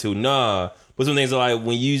I went to. Nah, but some things are like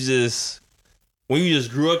when you just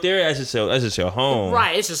grew up there, that's just your home.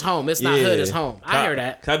 Right, it's just home. It's not hood, it's home. I hear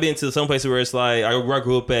that. I've been to some places where it's like where I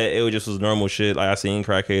grew up at, it just was normal shit. Like I seen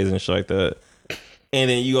crackheads and shit like that. And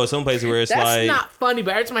then you go some places where it's that's not funny,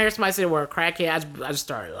 but every time I hear somebody say the word crackhead, I just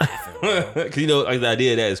started laughing. Because you know, like the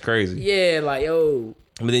idea of that is crazy. Yeah, like yo.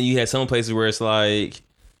 But then you had some places where it's like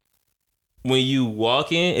when you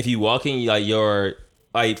walk in, if you walk in, like your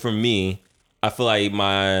like for me, I feel like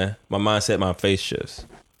my mindset, my face shifts.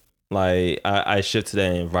 Like I shift to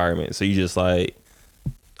that environment. So you just like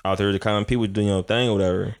out there the kind of people doing your thing or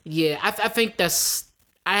whatever. Yeah, I think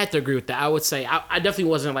I have to agree with that. I would say I definitely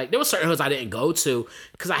wasn't like there were certain hoods I didn't go to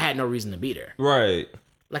because I had no reason to be there. Right.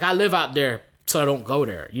 Like I live out there, so I don't go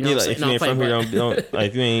there. You know what I'm saying? If you ain't from here, don't like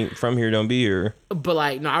if you ain't from here, don't be here. But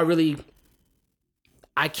like, no,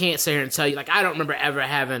 I can't sit here and tell you, like, I don't remember ever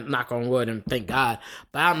having, knock on wood, and thank God,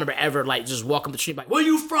 but I don't remember ever, like, just walking the street, like, where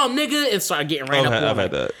you from, nigga? And start getting ran up on. I've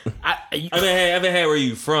had that. I haven't had where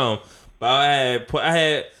you from, but I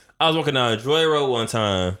was walking down Joy Road one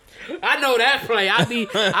time. I know that play. I be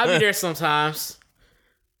there sometimes.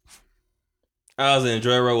 I was in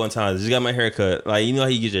Joy Road one time. Just got my haircut. Like, you know how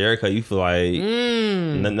you get your haircut, you feel like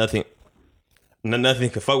nothing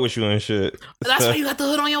can fuck with you and shit. That's why you got the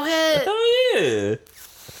hood on your head. Oh yeah.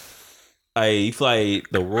 Like you feel like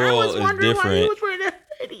the world is different.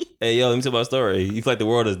 Hey yo, let me tell my story. You feel like the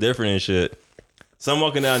world is different and shit. So I'm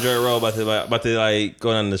walking down Joy Road about to like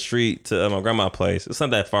go down the street to my grandma's place. It's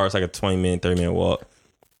not that far. It's like a 20-minute, 30-minute walk.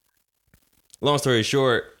 Long story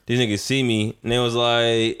short, these niggas see me and they was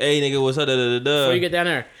like, "Hey nigga, what's up?" Before you get down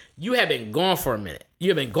there, you have been gone for a minute.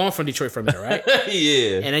 You have been gone from Detroit for a minute, right?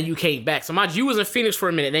 Yeah. And then you came back. So mind you was in Phoenix for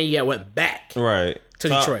a minute, then you went back. Right. To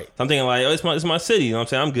Detroit. I'm thinking like, oh, it's my city. You know what I'm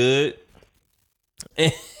saying? I'm good.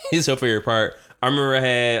 And his so favorite part, I remember I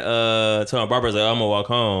had told my barber, like, I'm gonna walk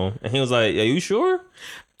home. And he was like, "Yeah, you sure?"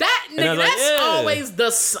 That nigga, that's always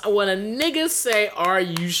when a nigga say, "Are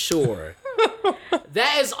you sure?"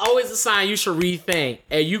 That is always a sign you should rethink.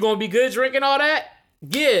 Hey, you gonna be good drinking all that?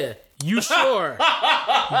 Yeah. You sure?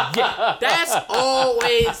 Yeah, that's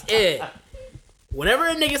always it. Whenever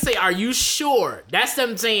a nigga say, "Are you sure?" That's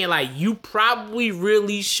them saying like you probably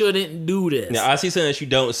really shouldn't do this. Now I see something that you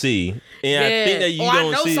don't see, and I think that you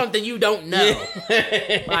don't see. I know something you don't know.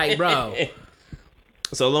 Yeah. Like, bro.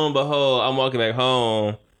 So lo and behold, I'm walking back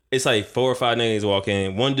home. It's like 4 or 5 niggas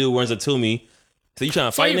walking. One dude runs up to me. So you trying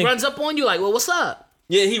to fight? He runs up on you like, "Well, what's up?"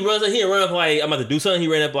 Yeah, he runs up. He ran up like I'm about to do something. He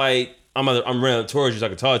ran up like I'm running up towards you so I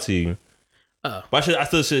can talk to you. But I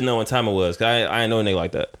still should know what time it was, cause I ain't know a nigga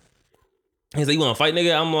like that. He's like, "You want to fight,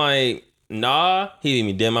 nigga?" I'm like, "Nah." He hit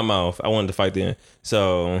me dead in my mouth. I wanted to fight then.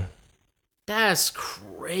 So that's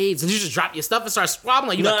crazy. Did you just drop your stuff and start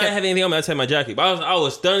squabbling? Like, I didn't have anything on me. I had my jacket. But I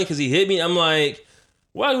was stunned because he hit me. I'm like,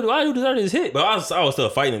 why do you deserve this hit? But I was still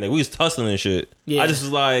fighting. Like, we was tussling and shit. Yeah. I just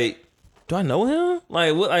was like, do I know him?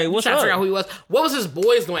 Like, what? Like, what's up? Trying to figure out who he was. What was his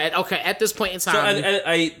boys doing? At this point in time.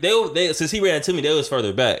 So they since he ran to me, they was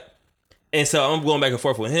further back, and so I'm going back and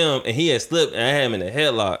forth with him, and he had slipped, and I had him in a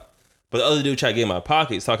headlock. But the other dude tried to get in my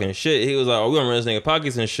pockets, talking shit. He was like, "Oh, we gonna run this nigga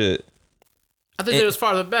pockets and shit." I think it was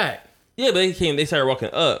farther back. Yeah, but they started walking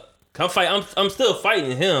up. I'm still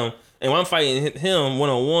fighting him, and when I'm fighting him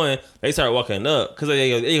 1-on-1, they started walking up because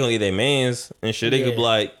they gonna get their mans and shit. They could be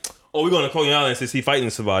like, "Oh, we're going to Coney Island since he fighting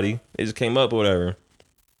somebody." It just came up or whatever.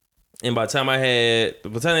 And by the time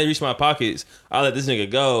they reached my pockets, I let this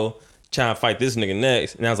nigga go, trying to fight this nigga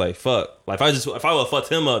next. And I was like, "Fuck!" Like if I would have fucked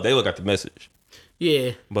him up, they would have got the message.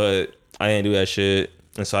 Yeah. But I didn't do that shit,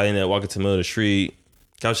 and so I ended up walking to the middle of the street.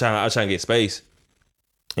 I was trying to get space,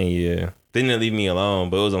 and yeah, they didn't leave me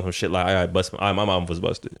alone. But it was on some shit like my mom was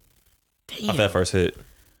busted. Damn. Off that first hit.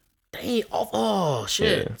 Dang, oh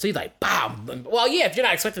shit. Yeah. So he's like, bam. Well, yeah, if you're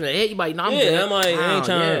not expecting a hit, you might, I'm good. I'm like, I ain't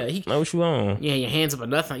trying to know what you on. Yeah, your hands up or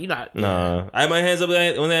nothing. You not. Nah. I had my hands up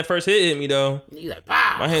when that first hit hit me, though. You like,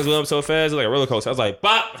 bam. My hands went up so fast, it was like a roller coaster. I was like,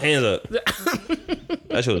 bop, hands up.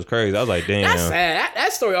 That shit was crazy. I was like, damn. That's sad.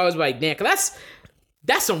 That story always be like, damn, because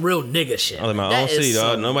that's some real nigga shit. I was like, my own city,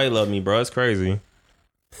 dog. Nobody loved me, bro. It's crazy.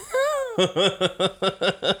 I'm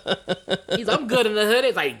good in the hood.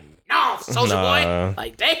 It's like, no, soldier boy.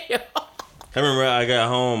 Like, damn. I remember I got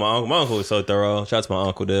home. My uncle was so thorough. Shout out to my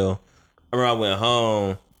Uncle Dale. I remember I went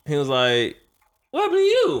home. He was like, "What happened to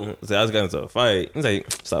you?" I said, "I was getting into a fight." He's like,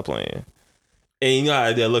 "Stop playing." And you know, I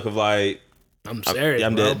had that look of like, I'm serious.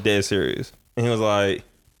 I'm dead serious. And he was like,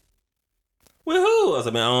 With who? I was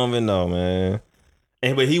like, man, I don't even know, man.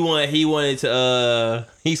 And but he wanted to.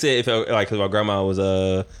 He said if because my grandma was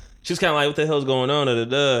she was kind of like, what the hell's going on?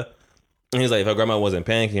 And he's like, if our grandma wasn't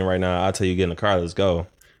panicking right now, I'll tell you, get in the car, let's go.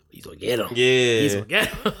 He's gonna get him. Yeah, he's gonna get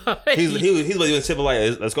him. he's doing simple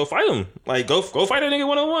like, let's go fight him. Like go fight that nigga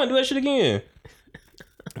 1-on-1. Do that shit again.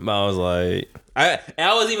 But I was like, I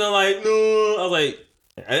was even like, no. I was like,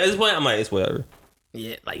 at this point, I'm like, it's whatever.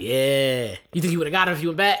 Yeah, yeah. You think you would have got him if you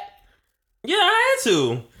went back? Yeah, I had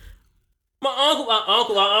to. My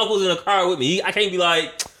uncle's in the car with me. I can't be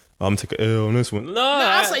like, I'm gonna take an L on this one. No,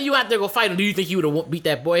 I say you out there go fight him. Do you think you would have beat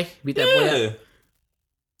that boy? Beat that boy up?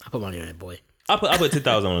 I put money on that boy. I put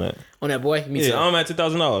 $10,000 on that. On that boy? Me too. I'm at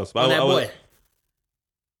 $10,000. On that boy.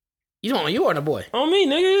 You don't on you or on the boy? On me,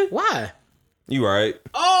 nigga. Why? You right.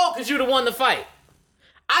 Oh, because you the one to fight.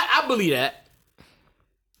 I believe that.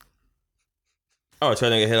 I would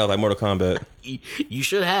turn that nigga head off like Mortal Kombat. You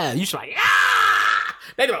should have. You should like, ah!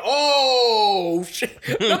 They be like, oh, shit.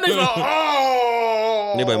 Them niggas like,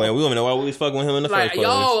 oh. They be like, man, we don't even know why we was fucking with him in the first place.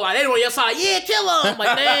 Yo, like, they on your side, yeah, kill him.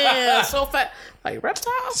 Like, damn, so fat. Like,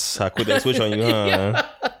 reptiles? I quit that switch on you, huh? Yeah.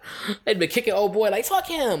 They'd been kicking old boy, like, fuck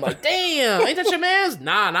him. Like, damn, ain't that your man's?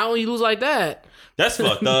 Nah, not when you lose like that. That's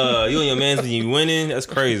fucked up. You and your man's when you winning, that's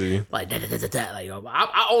crazy. Like, that. Like, yo,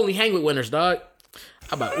 I only hang with winners, dog.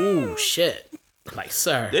 I'm like, ooh, shit. Like,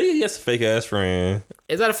 sir. That's a fake ass friend.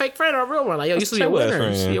 Is that a fake friend or a real one? Like, yo, you used to be a winner. You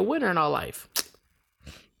used to be a winner in all life.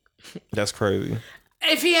 That's crazy.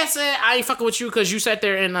 If he had said, I ain't fucking with you because you sat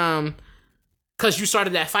there and, because you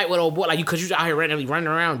started that fight with old boy, like, because you out here randomly running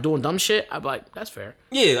around doing dumb shit, I'd be like, that's fair.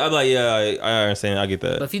 Yeah, I'd be like, yeah, I understand. I get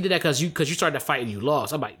that. But if you did that because you started that fight and you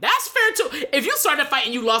lost, I'm like, that's fair too. If you started a fight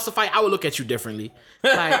and you lost the fight, I would look at you differently.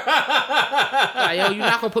 Like, yo, you're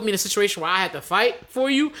not going to put me in a situation where I have to fight for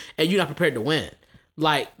you and you're not prepared to win.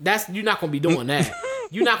 Like, you're not going to be doing that.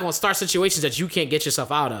 You're not going to start situations that you can't get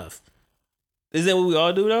yourself out of. Is that what we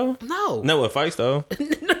all do, though? No. No, with fights, though.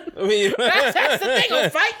 I mean, that's the thing. A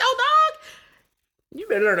fight, though, dog? You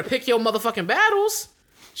better learn to pick your motherfucking battles.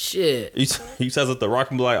 Shit. You says with the Rock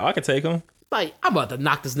and be like, I can take him. Like, I'm about to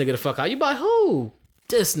knock this nigga the fuck out. You be like, who?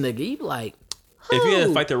 This nigga. You be like, who? If you had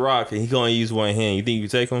to fight the Rock and he can only use one hand, you think you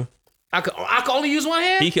could take him? I can only use one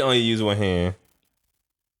hand? He can only use one hand.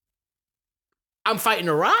 I'm fighting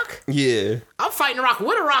the Rock? Yeah. I'm fighting the Rock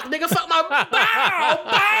with a rock, nigga. Fuck my bow.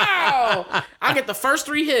 I get the first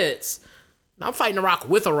 3 hits. I'm fighting the Rock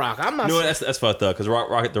with a rock. I'm not. You know what? That's fucked up because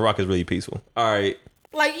the Rock is really peaceful. All right.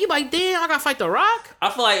 Like, you like, damn, I gotta fight the Rock? I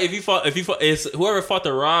feel like if you fought, it's whoever fought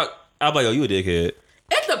the Rock, I'd be like, yo, you a dickhead.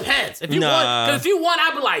 It depends. If you won, because if you won,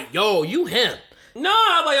 I'd be like, yo, you him. No,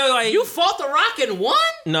 I'm like, yo, like you fought the Rock and won?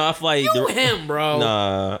 No, I feel like you him, bro.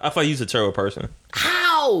 Nah, I feel like you's a terrible person.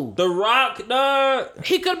 How? The Rock,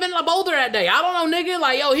 he could have been a boulder that day. I don't know, nigga.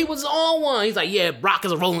 Like, yo, he was on one. He's like, yeah, Rock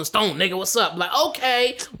is a Rolling Stone, nigga. What's up? Like,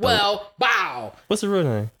 okay, well, bow. What's the real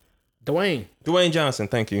name? Dwayne Johnson.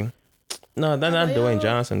 Thank you. No, that's not Dwayne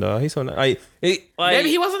Johnson, dog. He's so nice. Maybe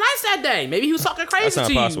he wasn't nice that day. Maybe he was talking crazy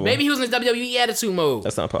to possible. you. Maybe he was in his WWE attitude mode.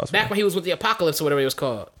 That's not possible. Back when he was with the Apocalypse or whatever it was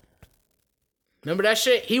called. Remember that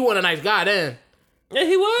shit? He wasn't a nice guy then. Yeah,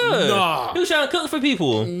 he was. Nah. He was trying to cook for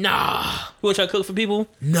people. Nah. He was trying to cook for people?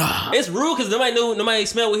 Nah. It's rude because nobody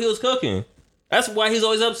smelled what he was cooking. That's why he's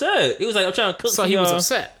always upset. He was like, I'm trying to cook so for he y'all. was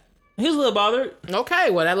upset. He was a little bothered. Okay,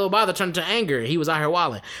 well, that little bother turned into anger. He was out here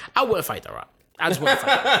wilding. I wouldn't fight The Rock. I just wouldn't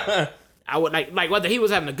fight. I would like whether he was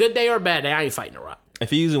having a good day or a bad day, I ain't fighting The Rock.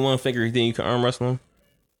 If he using one finger, you think you can arm wrestle him?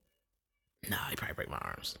 Nah, he'd probably break my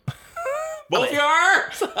arms. Both your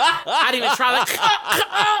arms? I didn't even try that.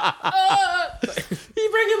 He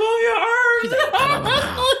breaking both your arms.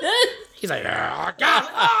 He's like, oh,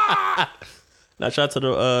 God. Now shout out to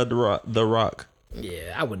the Rock.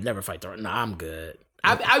 Yeah, I would never fight The Rock. Nah, I'm good.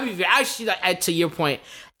 I'd be actually like, to your point,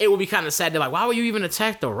 it would be kind of sad. They're like, why would you even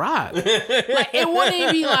attack The Rock? Like, it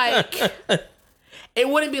wouldn't be like. It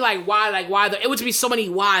wouldn't be like why. It would be so many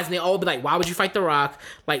whys, and they all be like, why would you fight The Rock?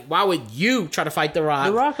 Like, why would you try to fight The Rock?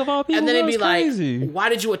 The Rock of all people. And then it'd be crazy. like, why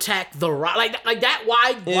did you attack The Rock? Like that.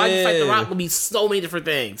 Why you fight The Rock would be so many different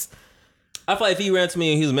things. I feel like if he ran to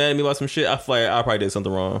me and he was mad at me about some shit, I feel like I probably did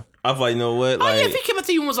something wrong. I feel like, you know what? Like, yeah, if he came up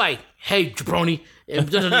to you and was like, hey, jabroni, and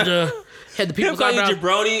had the people calling you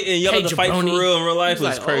jabroni and y'all to fight for real in real life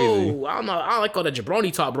was like, crazy. Oh, I don't know. I don't like all the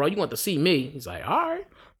jabroni talk, bro. You want to see me? He's like, all right.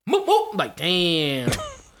 Moop, moop. Like, damn.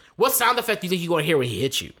 What sound effect do you think you're going to hear when he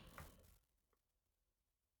hits you?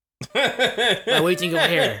 Like, what do you think you're going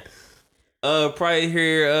to hear? Probably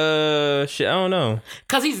hear, shit, I don't know.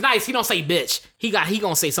 Cause he's nice. He don't say bitch. He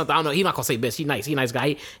gonna say something. I don't know. He not gonna say bitch. He nice. He nice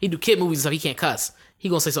guy. He do kid movies and stuff. He can't cuss. he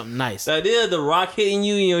gonna say something nice. The idea of The Rock hitting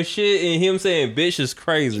you in your shit and him saying bitch is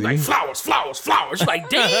crazy. Like, flowers. You're like,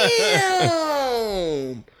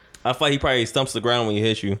 damn. I feel like he probably stumps the ground when he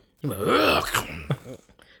hits you. Like,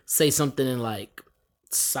 say something in like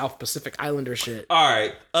South Pacific Islander shit. All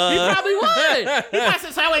right. He probably would. He probably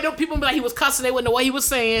said some way. People be like, he was cussing. They wouldn't know what he was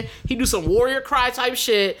saying. He do some warrior cry type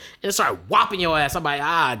shit and start whopping your ass. I'm like,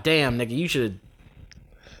 damn, nigga, you should.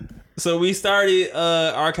 So we started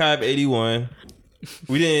Archive 81.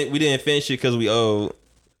 We didn't finish it because we owed.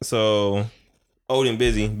 So old and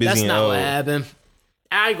busy. That's and not old. what happened.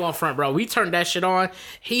 I ain't going front, bro. We turned that shit on.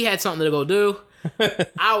 He had something to go do.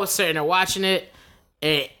 I was sitting there watching it,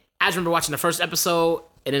 and I just remember watching the first episode,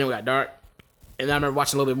 and then it got dark. And then I remember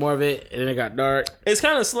watching a little bit more of it, and then it got dark. It's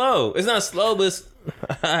kind of slow. It's not slow, but it's,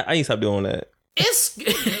 I need to stop doing that. It's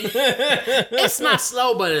not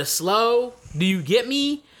slow, but it's slow. Do you get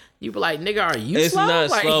me? You be like, nigga, are you It's slow? not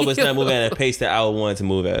Like, slow, but it's not moving at a pace that I would want it to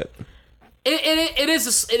move at. It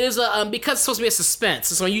is because it's supposed to be a suspense.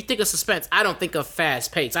 So when you think of suspense, I don't think of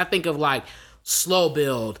fast pace. I think of like slow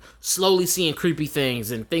build, slowly seeing creepy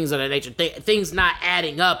things and things of that nature. Things not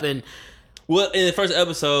adding up. And well, in the first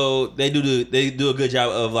episode, they do a good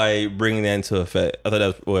job of like bringing that into effect. I thought that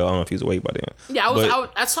was, well, I don't know if he was awake by then. yeah,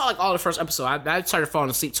 I saw like all the first episode. I started falling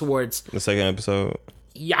asleep towards The second episode.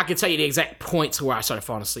 Yeah, I can tell you the exact points where I started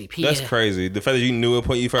falling asleep. That's crazy. The fact that you knew what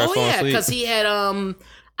point you first fell asleep. because he had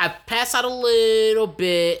I passed out a little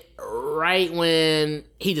bit right when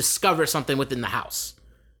he discovered something within the house.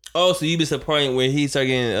 Oh, so you missed the point where he started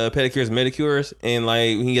getting pedicures, manicures, and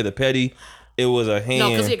like when he got the petty, it was a hand. No,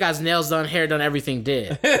 because he got his nails done, hair done, everything did.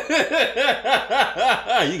 You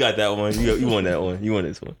got that one. You won that one. You won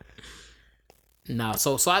this one. No,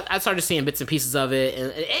 so I started seeing bits and pieces of it,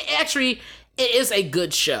 and it is a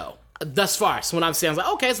good show thus far. So when I'm saying, I was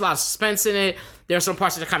like, okay, there's a lot of suspense in it. There's some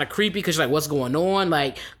parts that are kind of creepy because you're like, what's going on?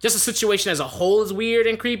 Like, just the situation as a whole is weird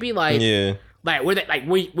and creepy. Like, yeah, like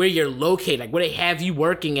where you're located, like where they have you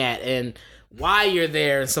working at, and why you're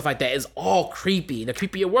there and stuff like that is all creepy. The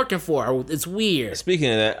people you're working for, it's weird. Speaking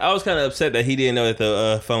of that, I was kind of upset that he didn't know that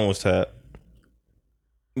the phone was tapped.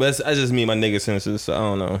 But that's just me, my nigga senses. So I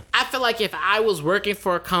don't know. I feel like if I was working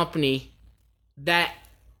for a company that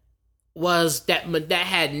had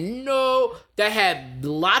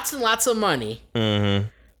lots and lots of money, Mm-hmm.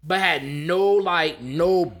 but had no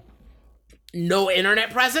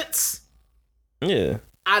internet presence, Yeah.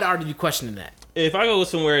 I'd already be questioning that. If I go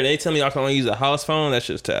somewhere and they tell me I can only use a house phone, that's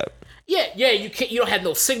just tapped. Yeah, you can't. You don't have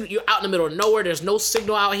no signal. You're out in the middle of nowhere. There's no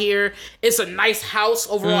signal out here. It's a nice house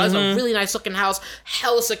overall. It's a really nice looking house.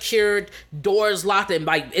 Hella secured, doors locked, and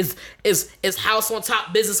like it's house on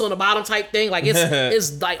top, business on the bottom type thing. Like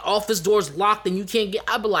it's like office doors locked and you can't get.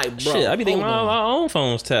 I'd be like, bro, Shit, I be thinking hold on. my own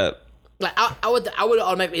phone's tapped. Like I would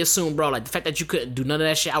automatically assume, bro, like the fact that you couldn't do none of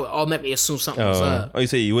that shit, I would automatically assume something was up. Oh, you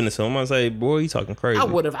say you wouldn't assume? I say, boy, you talking crazy. I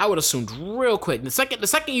would assumed real quick. The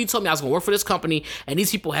second you told me I was gonna work for this company and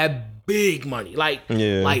these people had big money, like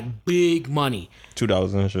big money,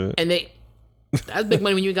 $2 and shit. and that's big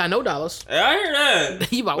money when you ain't got no dollars. I hear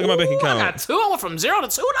that. You like, Look at my bank account. I got two. I went from $0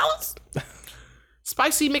 to $2.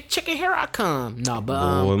 Spicy McChicken, here I come. No,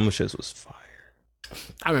 but Boy, them shits was fire.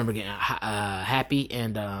 I remember getting happy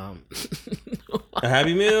and A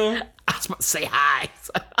Happy Meal? I was about to say hi.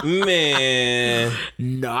 Man.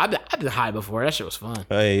 No, I've been high before. That shit was fun.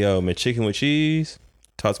 Hey, yo, McChicken with cheese.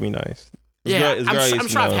 Talk to me nice. I'm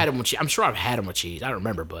sure I've had them with cheese. I'm sure I've had them with cheese. I don't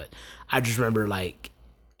remember, but I just remember like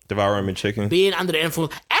Devouring McChicken. being under the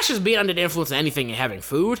influence. Actually, just being under the influence of anything and having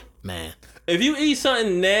food, man. If you eat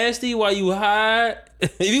something nasty while you high,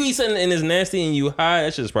 if you eat something and it's nasty and you high,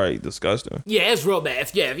 that shit's probably disgusting. Yeah, it's real bad.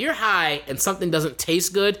 If you're high and something doesn't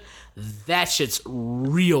taste good, that shit's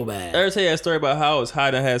real bad. I ever tell you that story about how I was high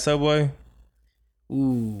and I had Subway?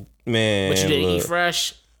 Ooh, Man, but you didn't look. eat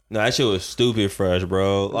fresh. No, that shit was stupid fresh,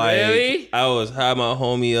 bro. Like, Really? I was high, my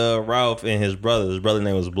homie Ralph and his brother. His brother's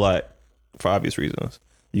name was Black, for obvious reasons.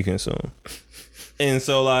 You can assume. And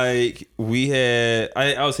so, like, I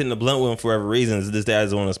was hitting the blunt with him for whatever reasons. This day I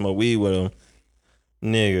just want to smoke weed with him.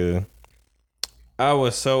 Nigga, I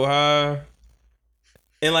was so high.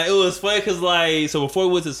 And, like, it was funny because, like, so before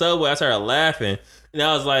we went to Subway, I started laughing. And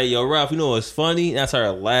I was like, yo, Ralph, you know what's funny? And I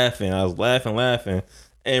started laughing. I was laughing.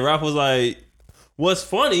 And Ralph was like, what's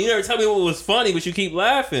funny? You never tell me what was funny, but you keep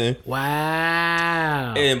laughing.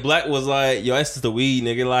 Wow. And Black was like, yo, that's just the weed,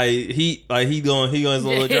 nigga. Like, he going his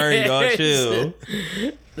little journey, dog. Chill.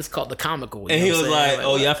 It's called the comical. And he was like,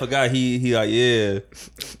 oh, yeah, I forgot. He like, yeah.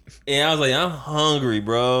 And I was like, I'm hungry,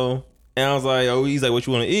 bro. And I was like, oh, he's like, what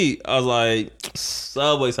you want to eat? I was like,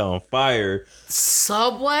 Subway's on fire.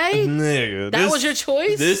 Subway? Nigga. That was your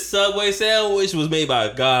choice? This Subway sandwich was made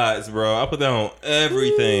by gods, bro. I put that on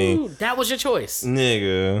everything. Ooh, that was your choice.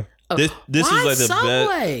 Nigga. This why was like the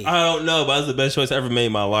Subway? best. I don't know, but it's the best choice I ever made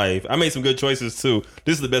in my life. I made some good choices too.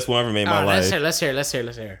 This is the best one I ever made in my life. Let's hear.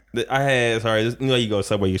 I had, you know, you go to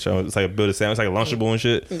Subway, you show it's like a build a sandwich, like a Lunchable and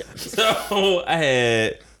shit. So I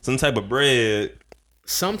had some type of bread.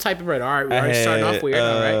 Some type of bread. All right, we're already starting off weird,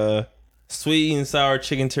 all right? Sweet and sour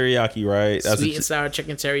chicken teriyaki, right? Sweet and sour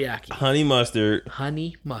chicken teriyaki. Honey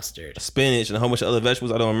mustard. Spinach and a whole bunch of other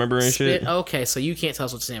vegetables I don't remember and shit. Okay, so you can't tell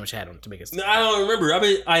us what the sandwich had on to make it. No, I don't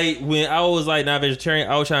remember. When I was like not vegetarian,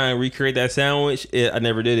 I was trying to recreate that sandwich. I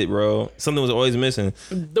never did it, bro. Something was always missing.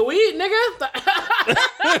 The weed, nigga.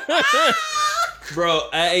 Bro,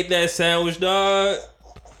 I ate that sandwich, dog.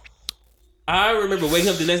 I remember waking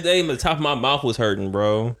up the next day and the top of my mouth was hurting,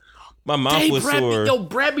 bro. My mouth was sore.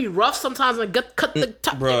 Bread be rough sometimes and cut the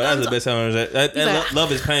top. Bro, that's the best sandwich.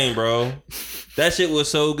 Love is pain, bro. That shit was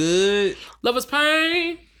so good. Love is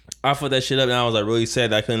pain. I fought that shit up and I was like really sad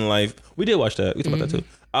that I couldn't like. We did watch that. We talked about that too.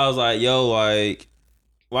 I was like, yo, like,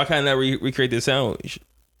 why can't I recreate this sandwich?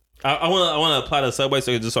 I want to apply to Subway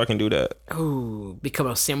so I can do that. Ooh, become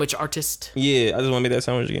a sandwich artist. Yeah, I just want to make that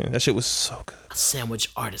sandwich again. That shit was so good. A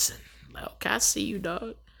sandwich artisan. Okay, I see you,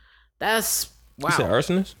 dog. That's wow. You said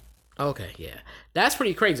arsonist? Okay, yeah, that's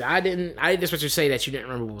pretty crazy. I didn't expect you to say that you didn't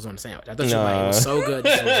remember what was on the sandwich. I thought you were like, it was so good.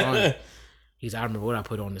 This was on it. He's, I remember what I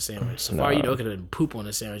put on the sandwich. So far, you know, it could have been poop on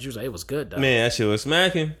the sandwich. You was like, it was good, though. Man, that shit was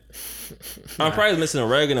smacking. I'm probably missing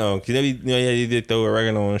oregano. Cause maybe, you know, yeah, you did throw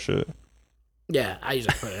oregano on shit. Yeah, I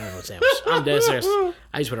usually put it on a sandwich. I'm dead serious.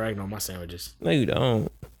 I used to put oregano on my sandwiches. No, you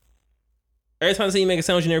don't. Every time I see you make a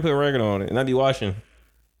sandwich, you never put oregano on it, and I be watching.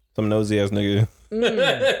 Some nosy ass nigga.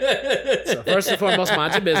 So first and foremost,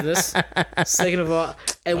 mind your business. Second of all,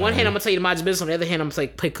 on one hand, I'm gonna tell you to mind your business. On the other hand, I'm gonna say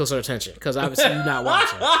pay closer attention because obviously you're not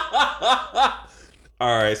watching.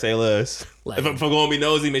 All right, say less. Like, if I'm gonna be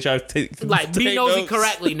nosy, make sure I take be nosy notes.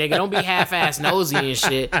 Correctly, nigga. Don't be half-ass nosy and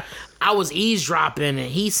shit. I was eavesdropping and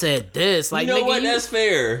he said this. Like, you know nigga, what? That's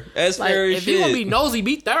fair. That's like, fair as if shit. If you gonna be nosy,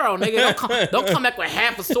 be thorough, nigga. Don't come back with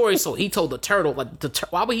half a story. So he told the turtle, like,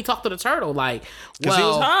 why would he talk to the turtle? Like, because he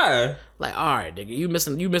was high. Like, all right, nigga, you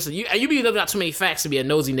missing. You be looking out too many facts to be a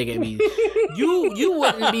nosy nigga. You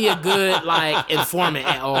wouldn't be a good like informant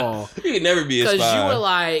at all. You could never be a spy. Because you would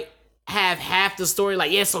like have half the story.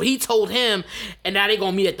 Like, yeah, so he told him, and now they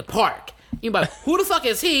gonna meet at the park. You be like, who the fuck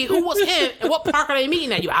is he? Who was him? And what park are they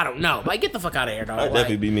meeting at? I don't know. Like, get the fuck out of here, dog. That'd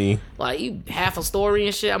definitely be me. Like, you half a story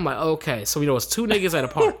and shit. I'm like, okay, so we know it's two niggas at a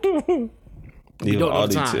park. You don't know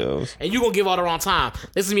the time. And you gonna give all the wrong time.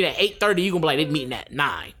 This is me at 8:30. You gonna be like, they meeting at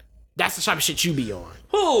 9. That's the type of shit you be on.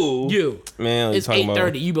 Who? You. Man, it's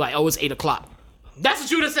 8:30. You be like, oh, it's 8 o'clock. That's what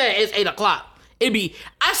you would have said. It's 8 o'clock. It'd be,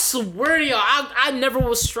 I swear to y'all, I never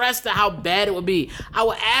was stressed at how bad it would be. I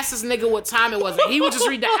would ask this nigga what time it was, and he would just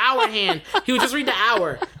read the hour hand. He would just read the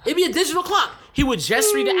hour. It'd be a digital clock. He would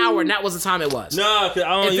just read the hour, and that was the time it was. No, cause I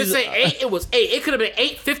don't if it say 8, it was 8. It could have been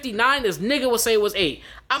 8:59. This nigga would say it was 8.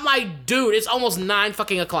 I'm like, dude, it's almost 9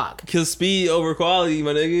 fucking o'clock. Cause speed over quality,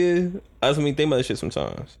 my nigga. That's what me think about this shit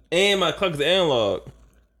sometimes. And my clock is analog.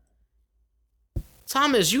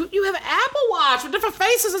 Thomas, you have an Apple Watch with different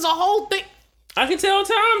faces. It's a whole thing. I can tell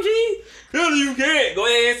time, G. No, you can't. Go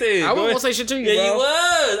ahead and say it. I won't say shit to you, bro. Yeah, you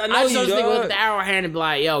was. I know I you, just look at the hour hand and be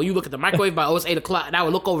like, yo, you look at the microwave by, it's 8 o'clock. And I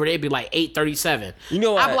would look over there, it'd be like 8:37. You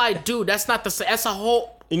know what? I'm like, dude, that's not the same. That's a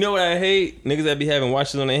whole... You know what I hate? Niggas that be having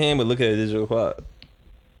watches on their hand but look at a digital clock.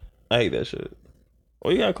 I hate that shit.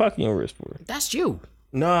 What you got a clock in your wrist for? That's you.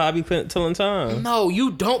 Nah, I be telling time. No,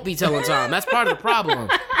 you don't be telling time. That's part of the problem.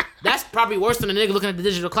 That's probably worse than a nigga looking at the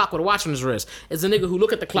digital clock with a watch on his wrist. It's a nigga who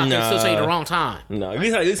look at the clock and still tell you the wrong time. No, at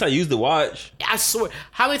least I use the watch. I swear.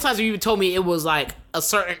 How many times have you told me it was like a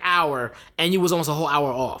certain hour and you was almost a whole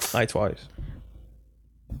hour off? Like twice.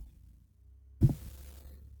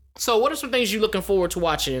 So what are some things you looking forward to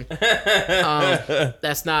watching?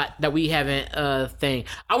 That's not, that we haven't thing.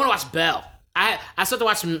 I want to watch Belle. I started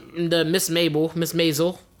watching the Miss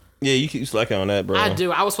Maisel. Yeah, you keep slacking on that, bro. I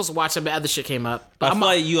do. I was supposed to watch it, but other shit came up. But I feel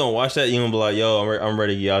like you gonna watch that, you gonna be like, yo, I'm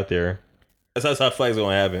ready to get out there. That's how I feel like it's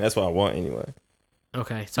gonna happen. That's what I want anyway.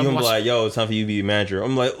 Okay. So you gonna be like, yo, it's time for you to be a manager.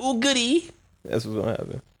 I'm like, oh, goody. That's what's gonna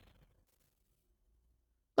happen.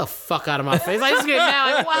 The fuck out of my face. Like, just get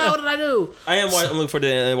mad. Like, what did I do? I'm looking for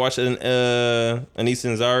the watching Anis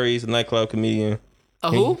Ansari's nightclub comedian.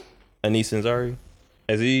 Who? Anis Ansari.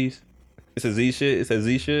 Aziz. It's a Z shit. It's a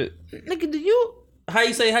Z shit. Nigga, do you? How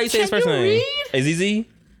you say his first name? Read? Aziz?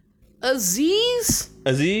 Aziz?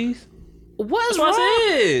 Aziz? What's That's what wrong?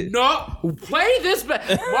 I said. No, play this back.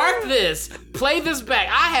 Mark this. Play this back.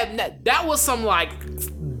 I have that was some like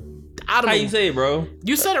I don't How know. you say it, bro?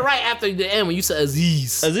 You said it right after the end when you said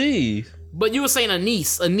Aziz. Aziz. But you were saying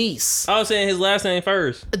Anis. I was saying his last name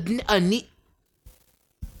first. Anis.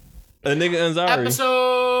 A nigga Ansari.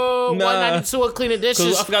 Episode 192 of Cleaning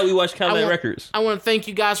Dishes. I forgot we watched Cadillac Records. I want to thank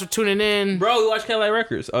you guys for tuning in. Bro, we watched Cadillac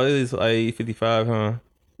Records. Oh, it is like 55, huh?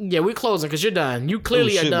 Yeah, we closing because you're done. You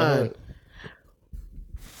clearly are done.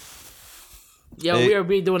 Yo, we are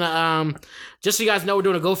doing a just so you guys know, we're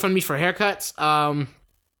doing a GoFundMe for haircuts.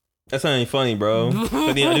 That's not even funny, bro.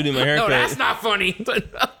 I do need my haircut. No, that's not funny.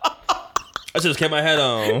 I should have kept my head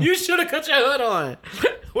on. You should have cut your hood on.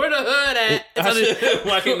 Where the hood at? I should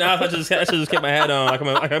have just kept my head on.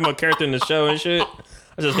 Like I'm a character in the show and shit.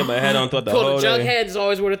 I just kept my head on throughout the whole The jug day. head is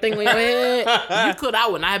always where the thing on your head. You could. I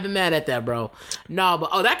wouldn't. I have been mad at that, bro. No,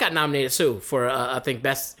 but that got nominated too for I think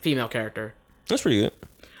best female character. That's pretty good.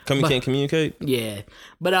 Can't communicate. Yeah,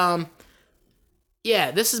 but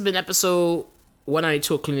yeah. This has been episode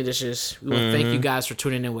 192 of Cleaning Dishes. We want to thank you guys for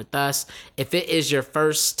tuning in with us. If it is your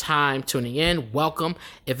first time tuning in, welcome.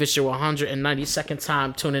 If it's your 192nd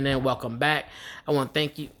time tuning in, welcome back. I want to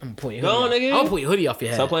thank you. I'm gonna pull your hoodie. Nigga. I'm gonna pull your hoodie off your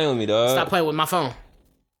head. Stop playing with me, dog. Stop playing with my phone.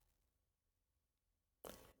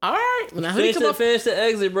 All right. When that hoodie come up, Finish the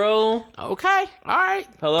exit, bro. okay. All right.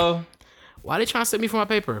 Hello. Why they trying to send me for my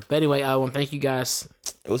paper? But anyway, I want to thank you guys.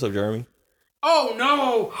 What's up, Jeremy? Oh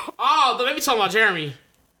no! Oh, don't let me talk about Jeremy.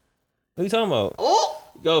 What are you talking about? Oh.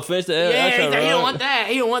 Go finish the Yeah, exit. he don't want that.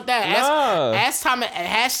 He don't want that. Nah. Ask Thomas.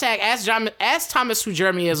 Hashtag ask Thomas who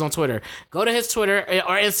Jeremy is on Twitter. Go to his Twitter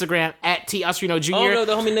or Instagram at T Osrino Jr. I don't know what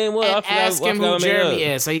the homie name was. And ask him who Jeremy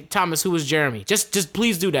is. Say, Thomas, who is Jeremy? Just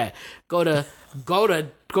please do that. Go to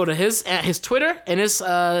his Twitter and his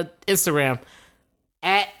Instagram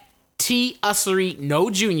at T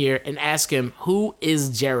Osrino Jr. and ask him who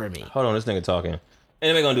is Jeremy. Hold on, this nigga talking.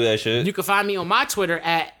 Ain't nobody gonna do that shit. You can find me on my Twitter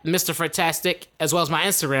at Mr. Fantastic, as well as my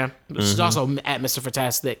Instagram, which is also at Mr.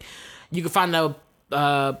 Fantastic. You can find the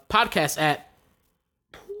podcast at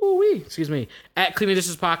at Cleaning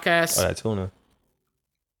Dishes Podcast. Oh, that tuna.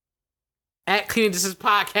 At Cleaning Dishes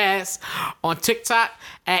Podcast on TikTok,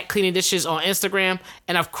 at Cleaning Dishes on Instagram,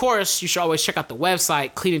 and of course, you should always check out the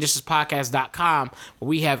website, cleaningdishespodcast.com, where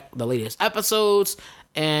we have the latest episodes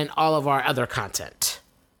and all of our other content.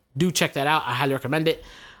 Do check that out. I highly recommend it.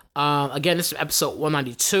 Again, this is episode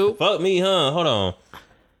 192. Fuck me, huh? Hold on.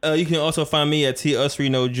 You can also find me at T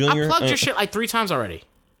Osrino Jr. I plugged your shit like 3 times already.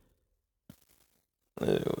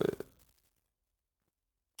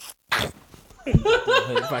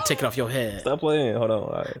 If I take it off your head. Stop playing. Hold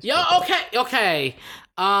on. Right. Yo, okay.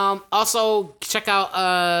 Also, check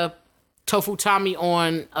out Tofu Tommy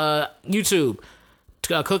on YouTube.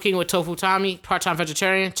 Cooking with Tofu Tommy, part-time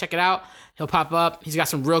vegetarian. Check it out. He'll pop up. He's got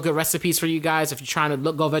some real good recipes for you guys if you're trying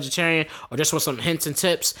to go vegetarian or just want some hints and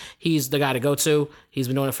tips. He's the guy to go to. He's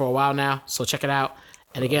been doing it for a while now, so check it out.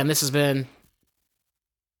 And again, this has been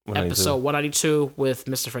 192. episode 192 with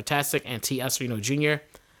Mr. Fantastic and T. Osrino Jr.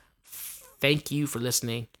 Thank you for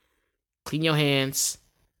listening. Clean your hands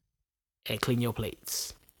and clean your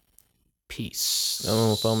plates. Peace. I don't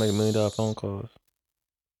know if I'll make $1 million phone calls.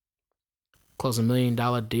 Closing $1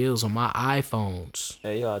 million deals on my iPhones.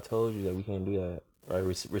 Hey, yo, I told you that we can't do that. All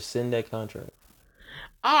right, rescind that contract.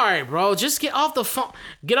 All right, bro. Just get off the phone.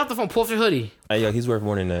 Get off the phone. Pull off your hoodie. Hey, yo, he's worth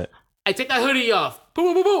more than that. Hey, take that hoodie off.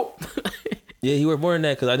 Boop, boop, boop, boop. Yeah, he worth more than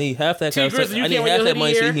that because I need half that. T. Grizzly, you I need can't wear half your that hoodie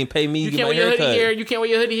money so here. he can pay me. You Get can't my wear your hoodie haircut. here. You can't wear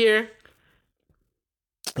your hoodie here.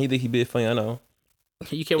 He think he bit funny. I know.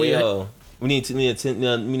 You can't wear your hoodie. Yo, we need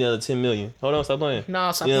another 10 million. Hold on, stop playing.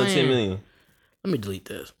 No, stop We need playing. another 10 million. Let me delete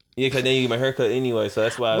this. Yeah, because then you get my haircut anyway, so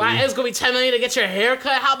that's why. Why it's gonna be $10 million to get your hair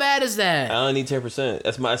cut? How bad is that? I only need 10%.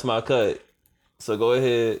 That's my cut. So go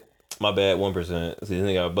ahead. My bad, 1%. See, this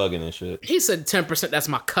nigga bugging and shit. He said 10%. That's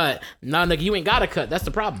my cut. Nah, nigga, you ain't got a cut. That's the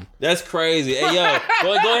problem. That's crazy. Hey, yo,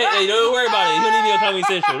 go ahead. Hey, don't worry about it. You don't need me on Comedy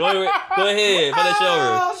Central. Go ahead. Put that shit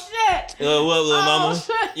over. Shit. What up, little mama?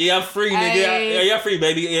 Shit. Yeah, I'm free, nigga. Hey. Yeah, I'm free,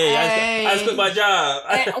 baby. Yeah, Hey. I just quit my job.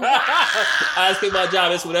 Hey. I just quit my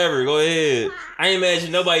job. It's whatever. Go ahead. I ain't mad at you.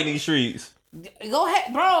 Nobody in these streets. Go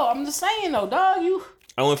ahead, bro. I'm just saying though, dog. You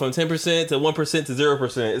I went from 10% to 1% to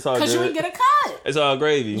 0%. It's all good. because you didn't get a cut. It's all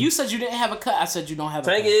gravy. You said you didn't have a cut. I said you don't have a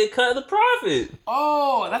Take cut. it, cut the profit.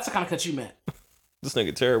 Oh, that's the kind of cut you meant. This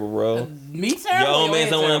nigga terrible, bro. Me terrible. Your own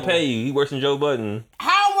man don't want terrible. to pay you. He worse than Joe Budden.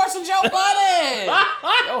 How worse than Joe Budden?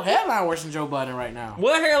 Yo, headline worse than Joe Budden right now.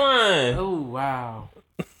 What hairline? Oh wow.